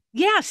suicide. Wow.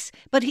 Yes,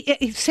 but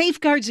it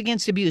safeguards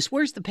against abuse.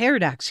 Where's the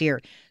paradox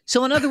here?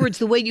 So in other words,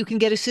 the way you can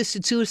get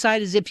assisted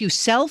suicide is if you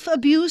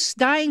self-abuse,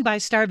 dying by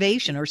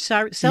starvation or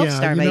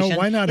self-starvation. Yeah, you know,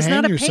 why not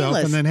hang yourself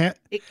and then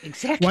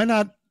exactly.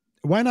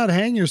 Why not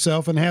hang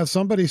yourself and have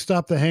somebody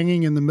stop the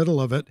hanging in the middle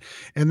of it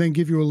and then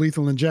give you a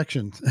lethal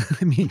injection?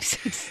 I mean,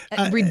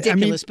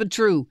 ridiculous, but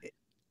true.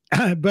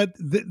 But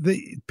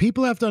the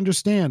people have to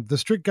understand the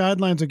strict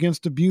guidelines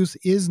against abuse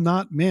is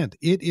not meant.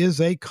 It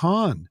is a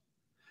con.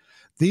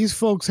 These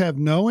folks have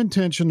no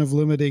intention of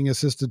limiting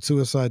assisted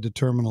suicide to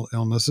terminal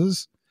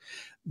illnesses.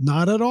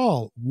 Not at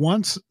all.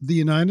 Once the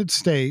United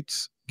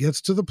States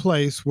gets to the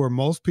place where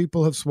most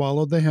people have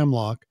swallowed the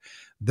hemlock,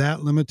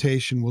 that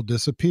limitation will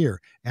disappear,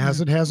 as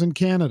it has in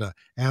Canada,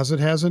 as it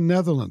has in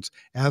Netherlands,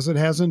 as it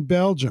has in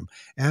Belgium,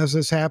 as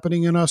is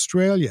happening in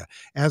Australia,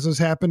 as has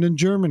happened in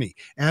Germany,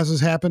 as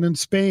has happened in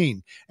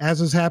Spain, as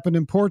has happened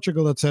in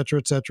Portugal, et cetera,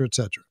 et cetera, et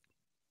cetera.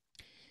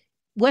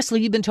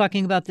 Wesley, you've been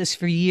talking about this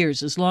for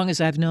years, as long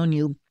as I've known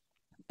you.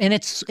 And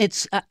it's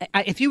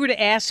if you were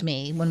to ask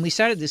me when we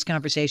started this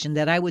conversation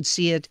that I would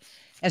see it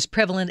as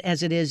prevalent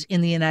as it is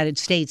in the United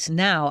States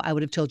now, I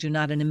would have told you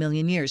not in a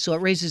million years. So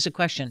it raises a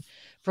question.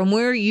 From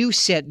where you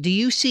sit, do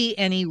you see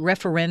any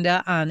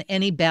referenda on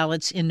any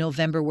ballots in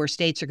November where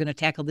states are going to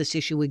tackle this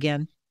issue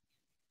again?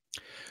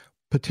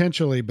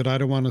 Potentially, but I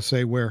don't want to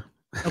say where.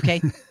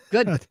 Okay,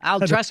 good. I'll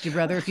trust you,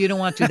 brother. If you don't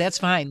want to, that's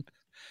fine.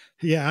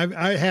 Yeah,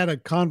 I had a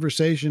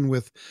conversation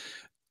with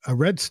a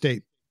red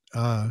state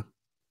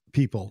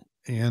people,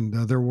 and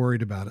they're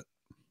worried about it.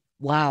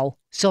 Wow.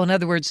 So in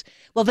other words,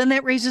 well, then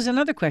that raises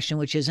another question,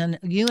 which is, and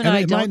you and I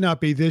it don't. might not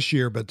be this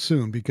year, but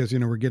soon, because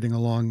we're getting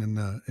along in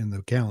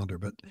the calendar.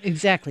 But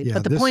exactly. Yeah,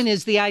 but the point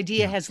is, the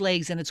idea has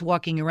legs and it's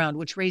walking around,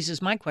 which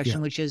raises my question,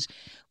 which is,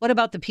 what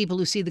about the people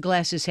who see the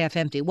glass as half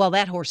empty? Well,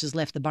 that horse has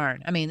left the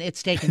barn. I mean,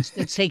 it's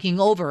taking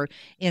over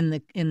in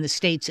the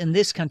states in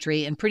this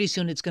country, and pretty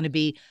soon it's going to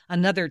be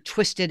another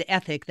twisted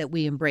ethic that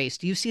we embrace.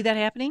 Do you see that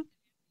happening?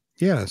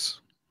 Yes.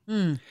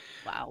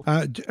 Wow.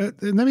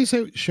 Let me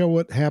show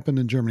what happened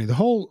in Germany. The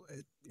whole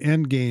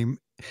end game.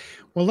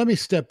 Well, let me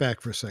step back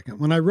for a second.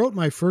 When I wrote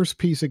my first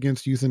piece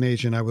against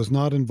euthanasia, I was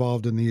not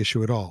involved in the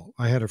issue at all.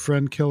 I had a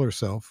friend kill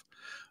herself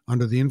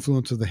under the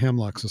influence of the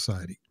Hemlock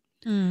Society.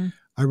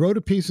 I wrote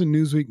a piece in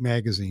Newsweek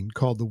magazine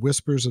called The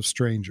Whispers of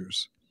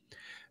Strangers,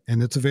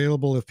 and it's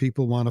available if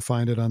people want to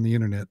find it on the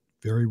internet,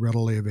 very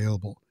readily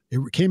available. It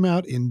came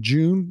out in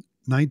June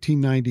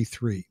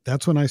 1993.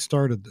 That's when I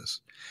started this.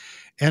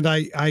 And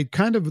I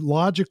kind of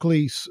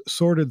logically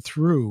sorted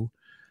through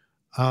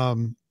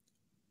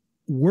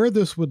where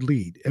this would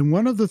lead. And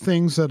one of the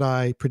things that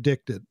I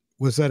predicted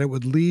was that it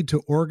would lead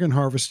to organ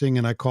harvesting,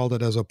 and I called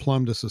it as a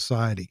plum to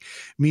society,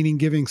 meaning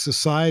giving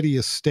society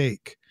a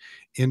stake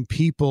in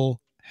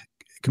people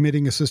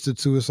committing assisted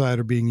suicide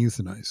or being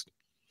euthanized.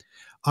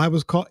 I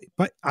was called,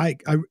 but I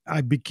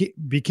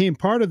became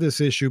part of this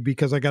issue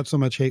because I got so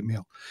much hate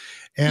mail.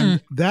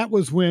 And that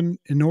was when,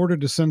 in order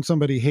to send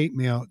somebody hate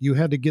mail, you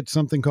had to get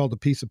something called a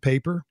piece of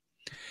paper,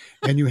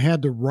 and you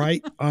had to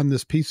write on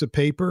this piece of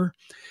paper,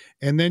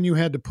 and then you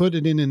had to put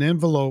it in an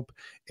envelope,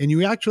 and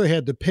you actually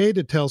had to pay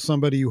to tell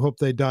somebody you hope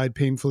they died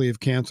painfully of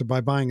cancer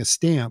by buying a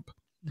stamp,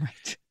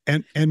 right,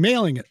 and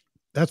mailing it.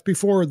 That's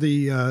before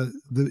the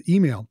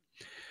email.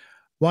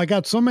 Well, I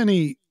got so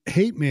many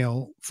hate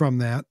mail from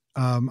that.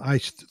 I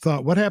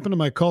thought, what happened to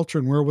my culture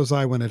and where was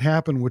I when it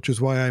happened, which is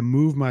why I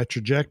moved my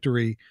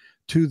trajectory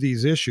to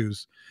these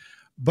issues.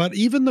 But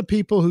even the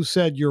people who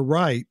said, you're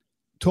right,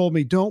 told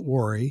me, don't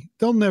worry,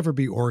 there'll never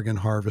be organ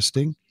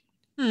harvesting.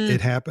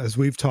 It happened, as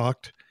we've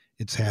talked,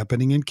 it's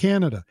happening in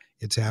Canada.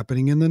 It's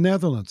happening in the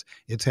Netherlands.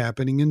 It's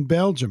happening in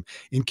Belgium.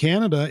 In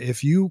Canada,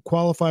 if you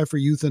qualify for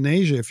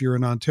euthanasia, if you're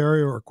in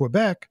Ontario or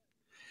Quebec,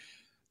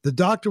 the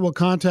doctor will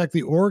contact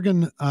the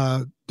organ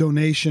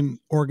donation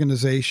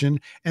organization,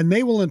 and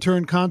they will in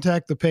turn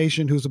contact the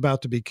patient who's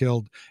about to be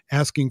killed,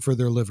 asking for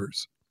their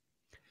livers.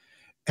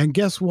 And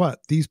guess what?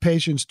 These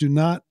patients do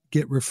not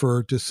get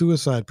referred to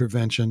suicide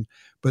prevention,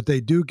 but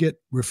they do get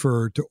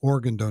referred to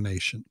organ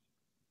donation.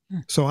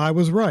 So I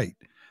was right.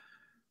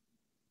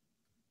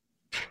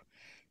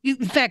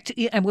 In fact,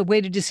 I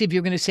waited to see if you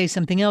were going to say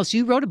something else.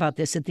 You wrote about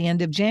this at the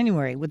end of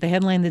January with the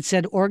headline that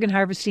said, organ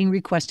harvesting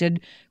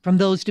requested from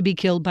those to be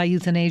killed by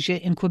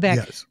euthanasia in Quebec.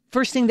 Yes.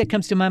 First thing that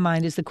comes to my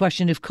mind is the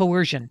question of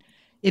coercion.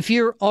 If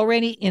you're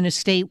already in a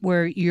state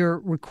where you're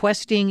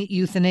requesting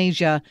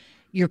euthanasia,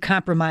 you're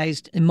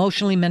compromised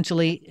emotionally,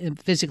 mentally,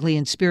 physically,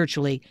 and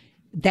spiritually.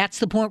 That's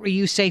the point where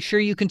you say, sure,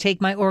 you can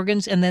take my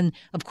organs. And then,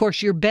 of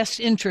course, your best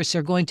interests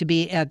are going to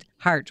be at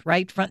heart,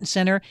 right? Front and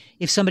center.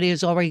 If somebody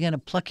is already going to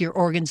pluck your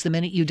organs the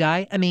minute you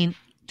die. I mean,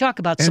 talk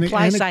about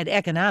supply-side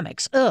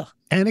economics. Ugh.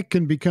 And it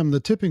can become the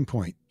tipping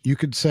point. You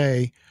could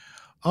say,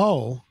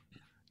 oh,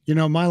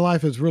 my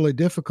life is really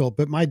difficult,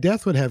 but my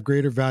death would have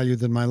greater value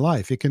than my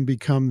life. It can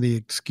become the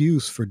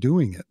excuse for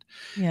doing it.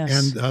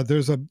 Yes. And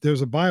there's a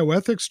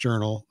bioethics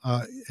journal,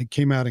 it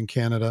came out in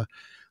Canada,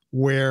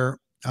 where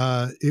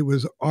it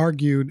was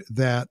argued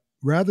that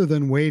rather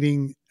than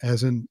waiting,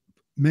 as in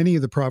many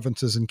of the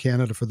provinces in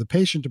Canada, for the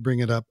patient to bring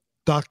it up,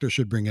 doctors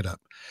should bring it up.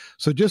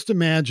 So just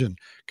imagine,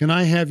 can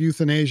I have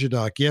euthanasia,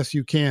 doc? Yes,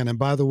 you can. And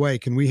by the way,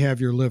 can we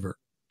have your liver?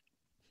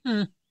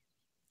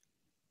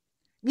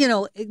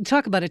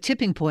 Talk about a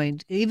tipping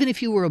point. Even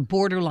if you were a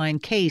borderline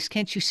case,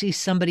 can't you see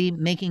somebody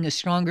making a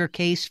stronger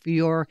case for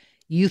your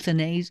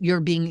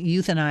being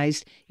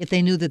euthanized if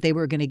they knew that they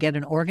were going to get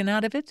an organ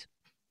out of it?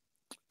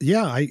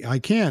 Yeah, I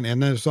can.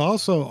 And there's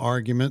also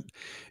argument,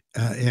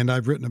 and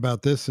I've written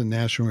about this in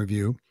National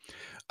Review.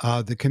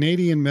 The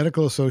Canadian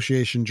Medical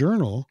Association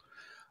Journal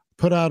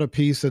put out a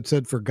piece that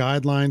said, for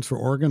guidelines for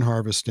organ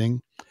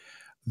harvesting,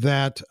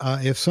 that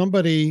if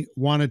somebody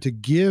wanted to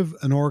give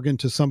an organ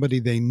to somebody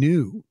they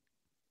knew,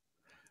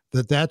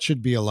 that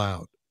should be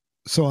allowed.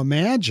 So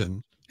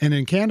imagine, and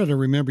in Canada,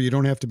 remember, you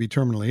don't have to be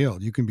terminally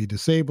ill. You can be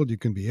disabled, you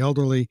can be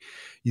elderly,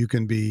 you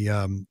can be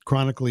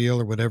chronically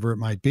ill or whatever it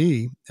might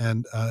be.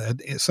 And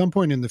at some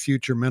point in the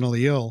future,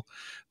 mentally ill.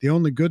 The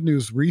only good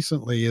news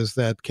recently is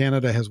that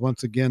Canada has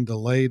once again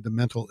delayed the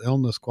mental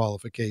illness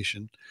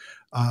qualification,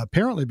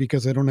 apparently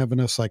because they don't have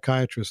enough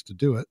psychiatrists to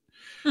do it.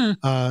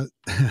 But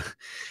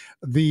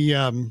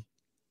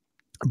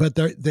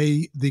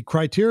the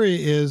criteria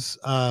is,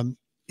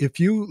 if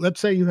you,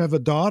 let's say you have a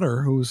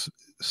daughter who's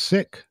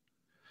sick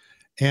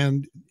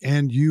and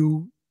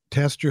you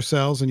test your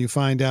cells and you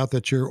find out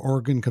that you're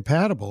organ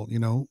compatible,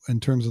 in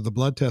terms of the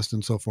blood test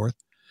and so forth.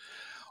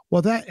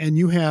 Well, and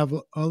you have,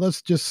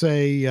 let's just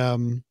say,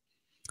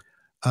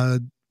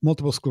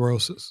 multiple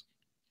sclerosis.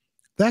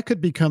 That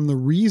could become the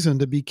reason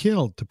to be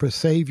killed, to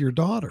save your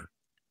daughter.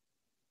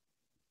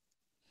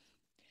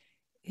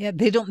 Yeah,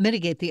 they don't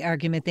mitigate the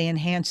argument, they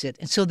enhance it.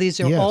 And so these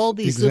are all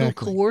these little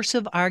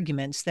coercive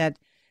arguments that,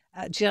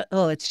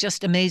 it's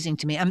just amazing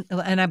to me.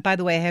 By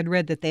the way, I had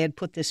read that they had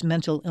put this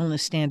mental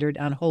illness standard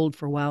on hold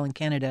for a while in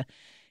Canada.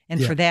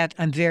 And for that,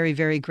 I'm very,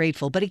 very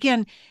grateful. But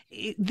again,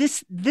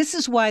 this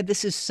is why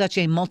this is such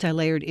a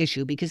multi-layered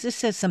issue, because this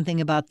says something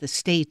about the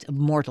state of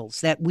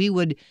mortals, that we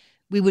would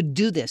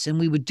do this, and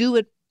we would do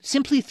it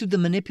simply through the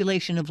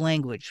manipulation of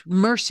language.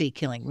 Mercy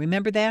killing,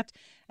 remember that?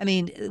 I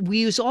mean, we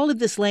use all of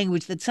this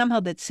language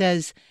that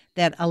says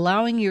that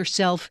allowing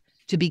yourself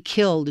to be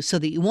killed so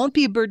that you won't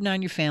be a burden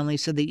on your family,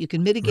 so that you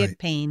can mitigate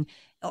pain,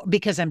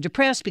 because I'm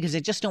depressed, because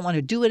I just don't want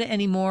to do it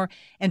anymore,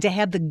 and to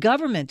have the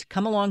government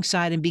come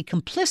alongside and be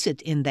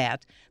complicit in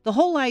that. The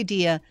whole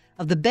idea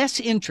of the best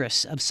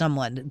interests of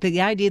someone,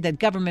 the idea that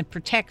government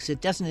protects it,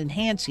 doesn't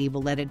enhance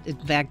evil, that it in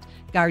fact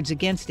guards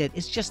against it,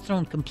 is just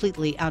thrown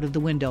completely out of the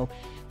window.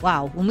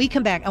 Wow. When we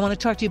come back, I want to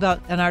talk to you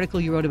about an article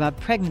you wrote about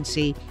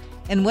pregnancy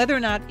and whether or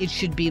not it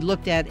should be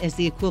looked at as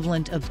the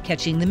equivalent of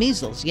catching the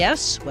measles.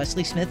 Yes,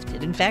 Wesley Smith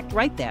did in fact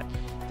write that.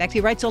 In fact, he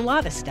writes a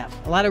lot of stuff,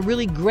 a lot of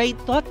really great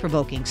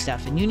thought-provoking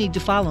stuff, and you need to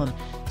follow him.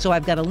 So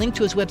I've got a link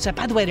to his website.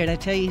 By the way, did I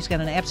tell you he's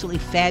got an absolutely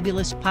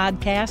fabulous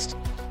podcast?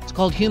 It's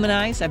called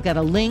Humanize. I've got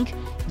a link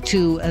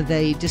to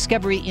the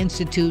Discovery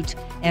Institute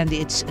and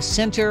its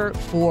Center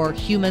for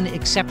Human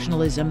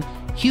Exceptionalism.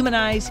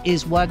 Humanize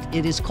is what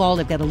it is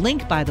called. I've got a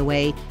link, by the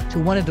way, to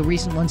one of the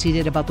recent ones he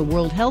did about the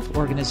World Health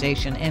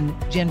Organization and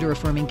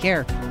gender-affirming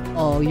care.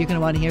 Oh, you're going to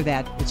want to hear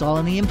that. It's all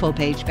on the info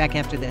page. Back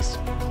after this.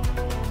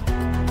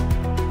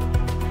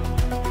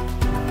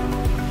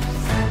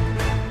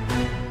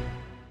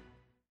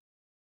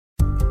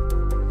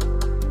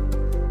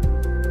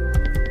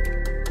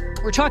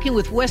 We're talking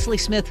with Wesley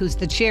Smith, who's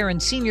the chair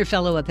and senior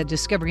fellow at the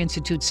Discovery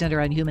Institute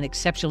Center on Human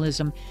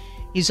Exceptionalism.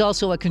 He's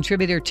also a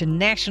contributor to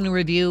National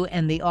Review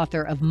and the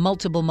author of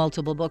multiple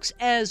books,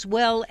 as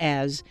well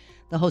as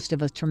the host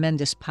of a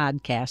tremendous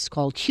podcast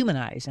called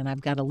Humanize. And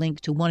I've got a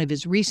link to one of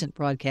his recent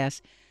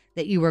broadcasts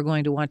that you are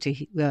going to want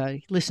to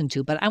listen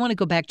to. But I want to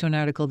go back to an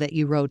article that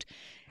you wrote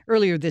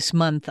earlier this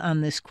month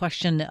on this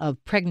question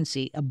of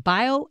pregnancy, a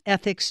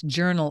bioethics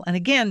journal. And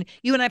again,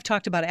 you and I have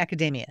talked about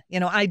academia.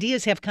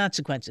 Ideas have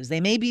consequences. They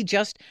may be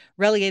just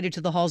relegated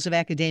to the halls of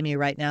academia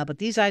right now, but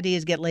these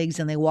ideas get legs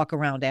and they walk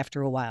around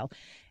after a while.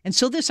 And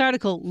so this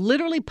article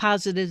literally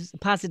posited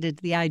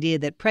the idea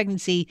that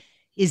pregnancy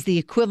is the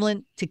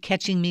equivalent to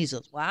catching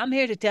measles. Well, I'm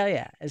here to tell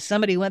you, as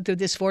somebody who went through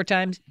this 4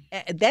 times,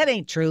 that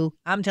ain't true.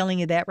 I'm telling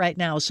you that right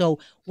now. So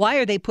why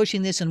are they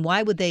pushing this, and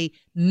why would they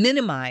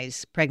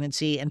minimize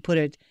pregnancy and put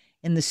it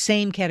in the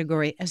same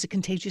category as a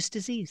contagious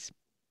disease?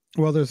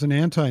 Well, there's an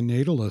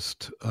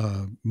anti-natalist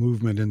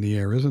movement in the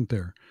air, isn't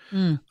there?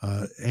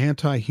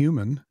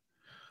 Anti-human,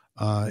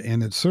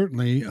 and it's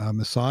certainly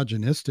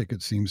misogynistic,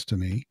 it seems to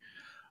me.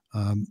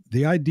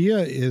 The idea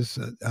is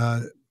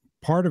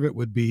part of it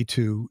would be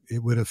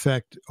it would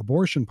affect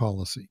abortion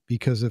policy,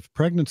 because if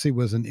pregnancy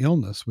was an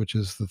illness, which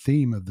is the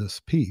theme of this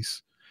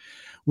piece,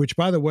 which,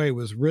 by the way,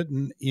 was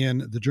written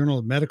in the Journal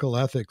of Medical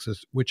Ethics,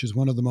 which is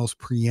one of the most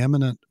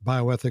preeminent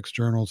bioethics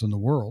journals in the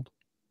world.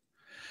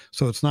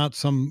 So it's not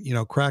some,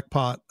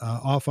 crackpot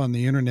off on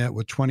the internet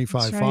with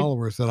 25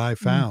 followers that I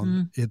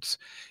found. It's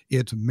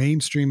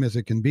mainstream as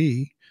it can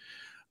be.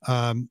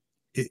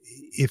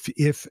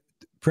 If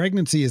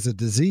pregnancy is a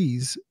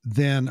disease,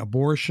 then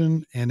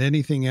abortion and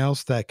anything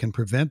else that can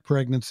prevent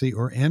pregnancy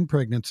or end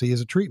pregnancy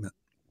is a treatment.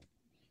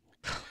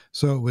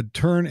 So it would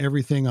turn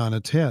everything on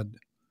its head.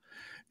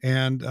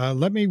 And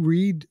let me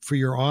read for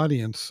your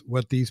audience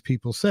what these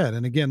people said.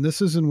 And again,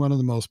 this is in one of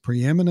the most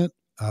preeminent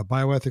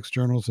bioethics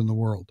journals in the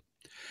world.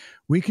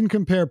 We can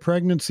compare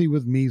pregnancy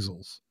with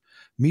measles.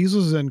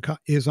 Measles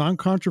is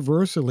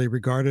uncontroversially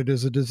regarded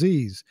as a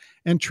disease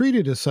and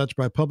treated as such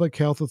by public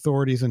health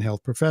authorities and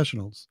health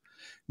professionals.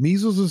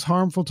 Measles is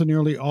harmful to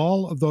nearly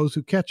all of those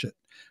who catch it.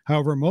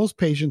 However, most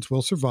patients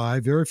will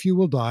survive, very few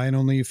will die, and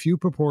only a few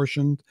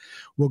proportion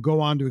will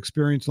go on to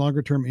experience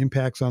longer-term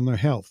impacts on their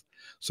health.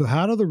 So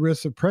how do the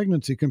risks of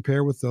pregnancy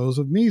compare with those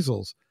of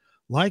measles?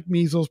 Like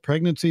measles,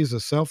 pregnancy is a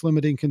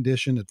self-limiting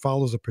condition. It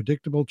follows a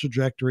predictable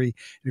trajectory.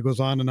 It goes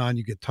on and on.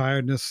 You get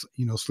tiredness,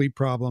 sleep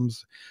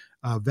problems,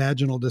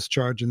 vaginal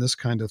discharge, and this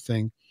kind of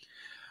thing.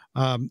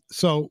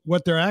 So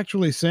what they're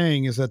actually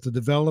saying is that the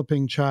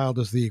developing child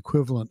is the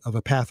equivalent of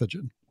a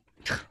pathogen.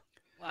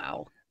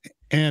 Wow.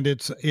 And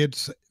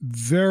it's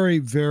very,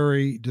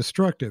 very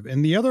destructive.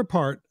 And the other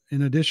part,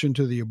 in addition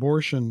to the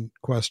abortion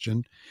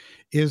question,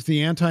 is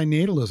the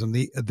antinatalism.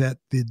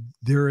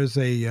 There is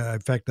in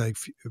fact,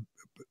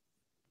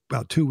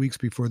 about 2 weeks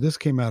before this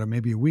came out, or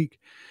maybe a week,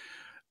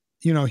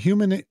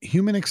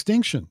 human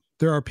extinction.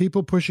 There are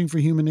people pushing for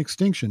human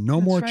extinction.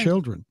 No more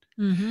children.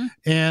 Mm-hmm.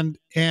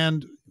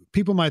 And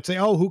people might say,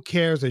 oh, who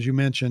cares? As you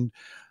mentioned,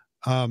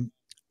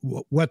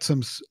 what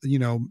some,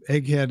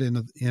 egghead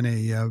in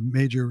a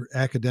major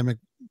academic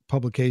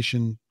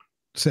publication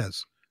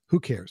says. Who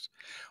cares?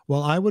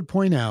 Well, I would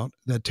point out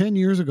that 10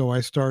 years ago,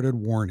 I started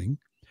warning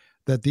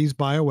that these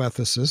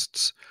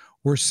bioethicists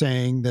were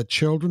saying that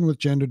children with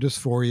gender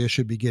dysphoria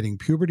should be getting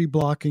puberty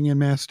blocking and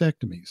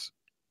mastectomies.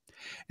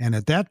 And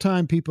at that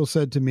time, people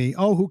said to me,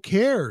 oh, who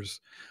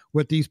cares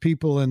what these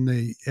people in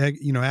the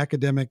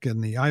academic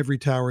and the ivory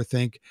tower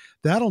think?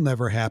 That'll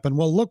never happen.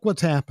 Well, look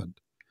what's happened.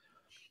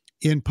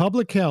 In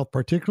public health,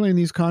 particularly in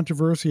these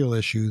controversial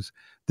issues,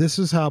 this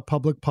is how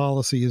public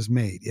policy is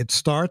made. It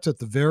starts at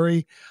the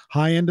very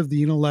high end of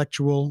the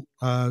intellectual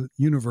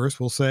universe,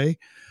 we'll say,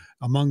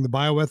 among the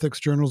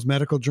bioethics journals,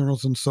 medical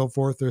journals, and so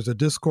forth. There's a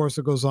discourse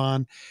that goes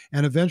on,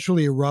 and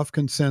eventually a rough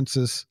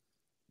consensus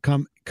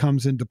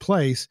comes into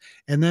place,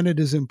 and then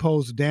it is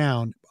imposed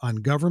down on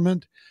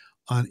government,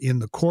 in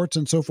the courts,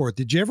 and so forth.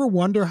 Did you ever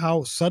wonder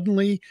how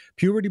suddenly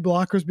puberty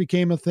blockers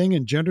became a thing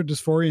and gender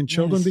dysphoria in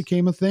children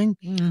became a thing?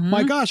 Mm-hmm.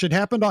 My gosh,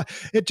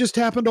 it just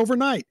happened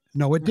overnight.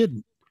 No, it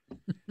didn't.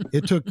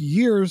 It took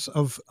years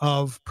of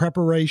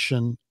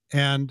preparation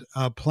and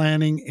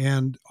planning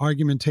and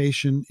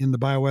argumentation in the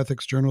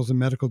bioethics journals and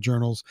medical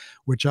journals,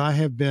 which I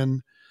have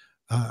been,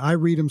 I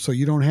read them so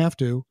you don't have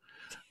to.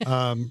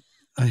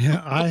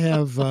 I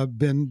have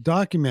been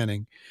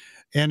documenting.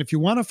 And if you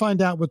want to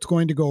find out what's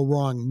going to go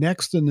wrong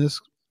next in this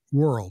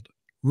world,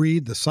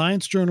 read the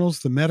science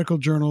journals, the medical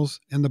journals,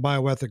 and the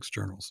bioethics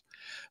journals.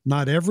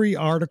 Not every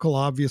article,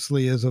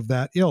 obviously, is of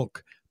that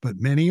ilk, but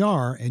many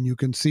are, and you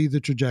can see the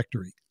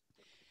trajectory.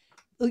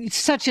 It's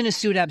such an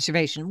astute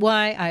observation.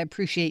 Why I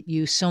appreciate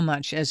you so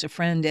much as a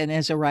friend and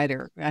as a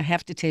writer. I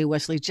have to tell you,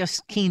 Wesley,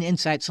 just keen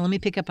insight. So let me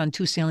pick up on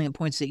two salient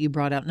points that you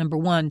brought out. Number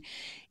one,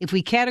 if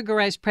we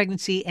categorize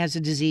pregnancy as a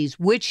disease,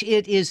 which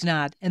it is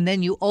not, and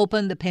then you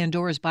open the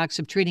Pandora's box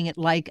of treating it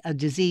like a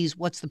disease,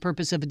 what's the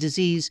purpose of a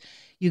disease?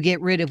 You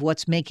get rid of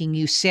what's making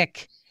you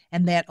sick,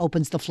 and that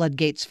opens the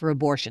floodgates for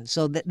abortion.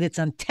 So it's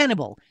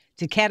untenable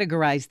to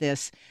categorize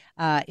this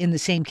in the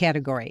same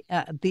category.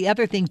 The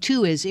other thing,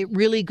 too, is it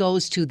really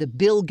goes to the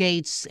Bill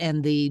Gates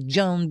and the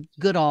Jane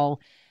Goodall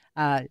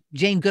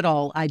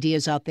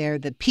ideas out there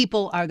that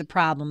people are the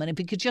problem. And if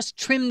we could just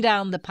trim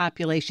down the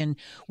population,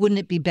 wouldn't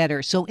it be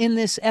better? So in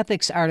this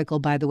ethics article,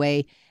 by the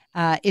way,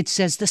 it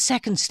says the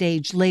second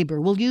stage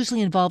labor will usually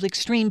involve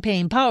extreme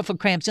pain, powerful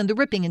cramps, and the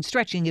ripping and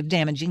stretching of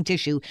damaging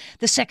tissue.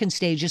 The second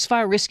stage is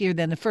far riskier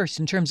than the first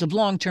in terms of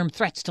long-term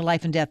threats to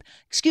life and death.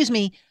 Excuse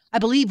me, I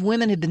believe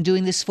women have been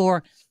doing this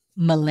for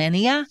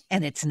millennia,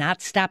 and it's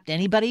not stopped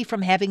anybody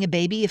from having a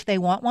baby if they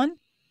want one?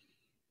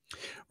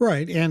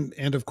 Right.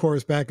 And of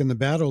course, back in the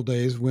battle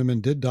days, women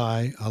did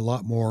die a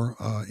lot more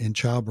in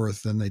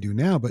childbirth than they do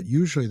now, but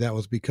usually that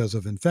was because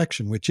of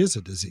infection, which is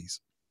a disease.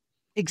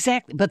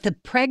 Exactly. But the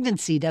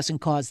pregnancy doesn't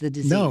cause the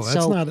disease. No,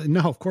 that's not. No,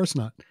 of course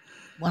not.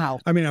 Wow.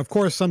 I mean, of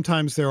course,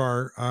 sometimes there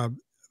are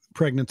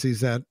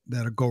pregnancies that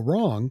go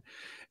wrong,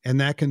 and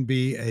that can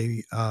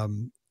be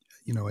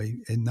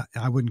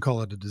I wouldn't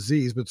call it a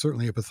disease, but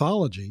certainly a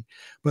pathology.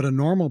 But a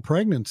normal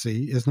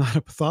pregnancy is not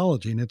a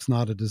pathology, and it's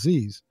not a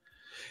disease.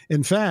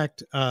 In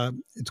fact,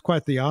 it's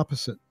quite the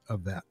opposite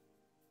of that.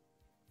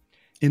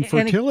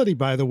 Infertility,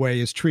 by the way,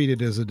 is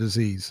treated as a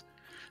disease.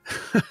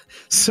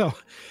 So,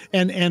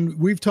 and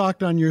we've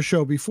talked on your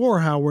show before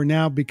how we're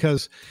now,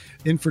 because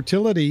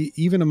infertility,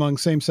 even among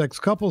same-sex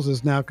couples,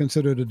 is now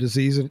considered a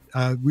disease.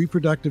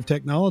 Reproductive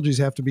technologies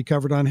have to be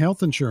covered on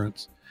health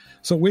insurance.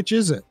 So which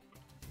is it?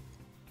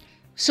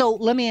 So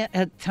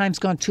time's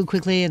gone too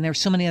quickly, and there's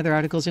so many other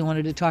articles I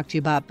wanted to talk to you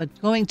about,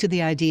 but going to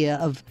the idea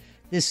of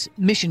this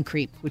mission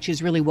creep, which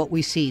is really what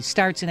we see,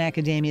 starts in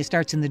academia,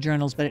 starts in the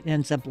journals, but it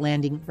ends up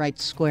landing right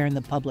square in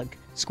the public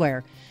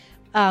square.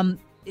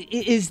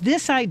 Is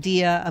this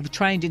idea of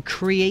trying to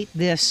create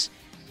this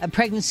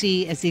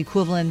pregnancy as the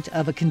equivalent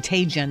of a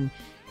contagion,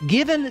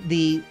 given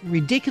the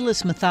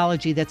ridiculous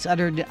mythology that's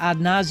uttered ad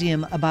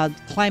nauseum about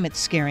climate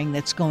scaring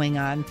that's going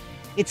on,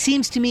 it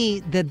seems to me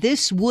that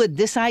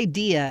this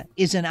idea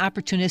is an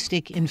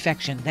opportunistic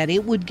infection, that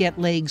it would get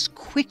legs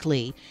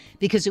quickly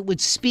because it would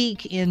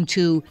speak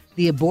into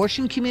the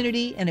abortion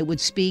community and it would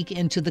speak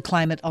into the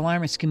climate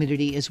alarmist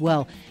community as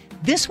well.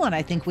 This one,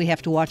 I think we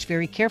have to watch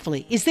very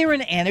carefully. Is there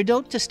an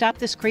antidote to stop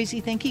this crazy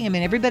thinking? I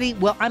mean,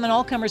 I'm an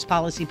all-comers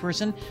policy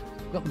person.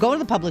 Go to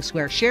the public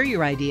square, share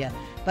your idea,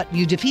 but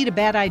you defeat a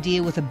bad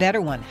idea with a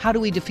better one. How do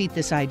we defeat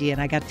this idea?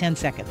 And I got 10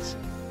 seconds.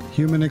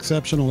 Human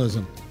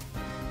exceptionalism.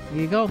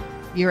 There you go.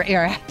 You're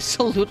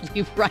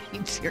absolutely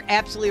right. You're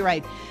absolutely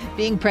right.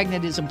 Being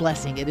pregnant is a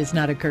blessing. It is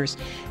not a curse.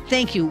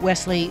 Thank you,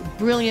 Wesley.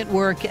 Brilliant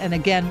work. And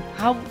again,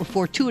 how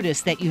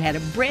fortuitous that you had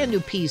a brand new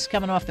piece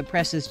coming off the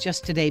presses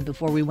just today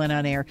before we went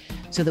on air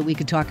so that we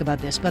could talk about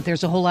this. But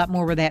there's a whole lot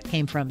more where that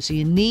came from. So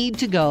you need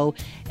to go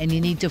and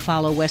you need to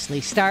follow Wesley.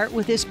 Start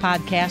with his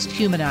podcast,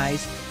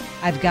 Humanize.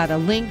 I've got a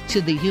link to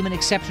the Human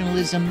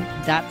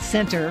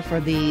Exceptionalism.center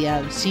for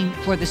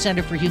the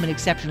Center for Human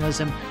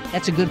Exceptionalism.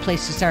 That's a good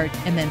place to start.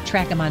 And then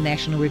track him on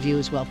National Review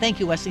as well.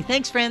 Thank you, Wesley.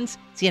 Thanks, friends.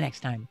 See you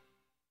next time.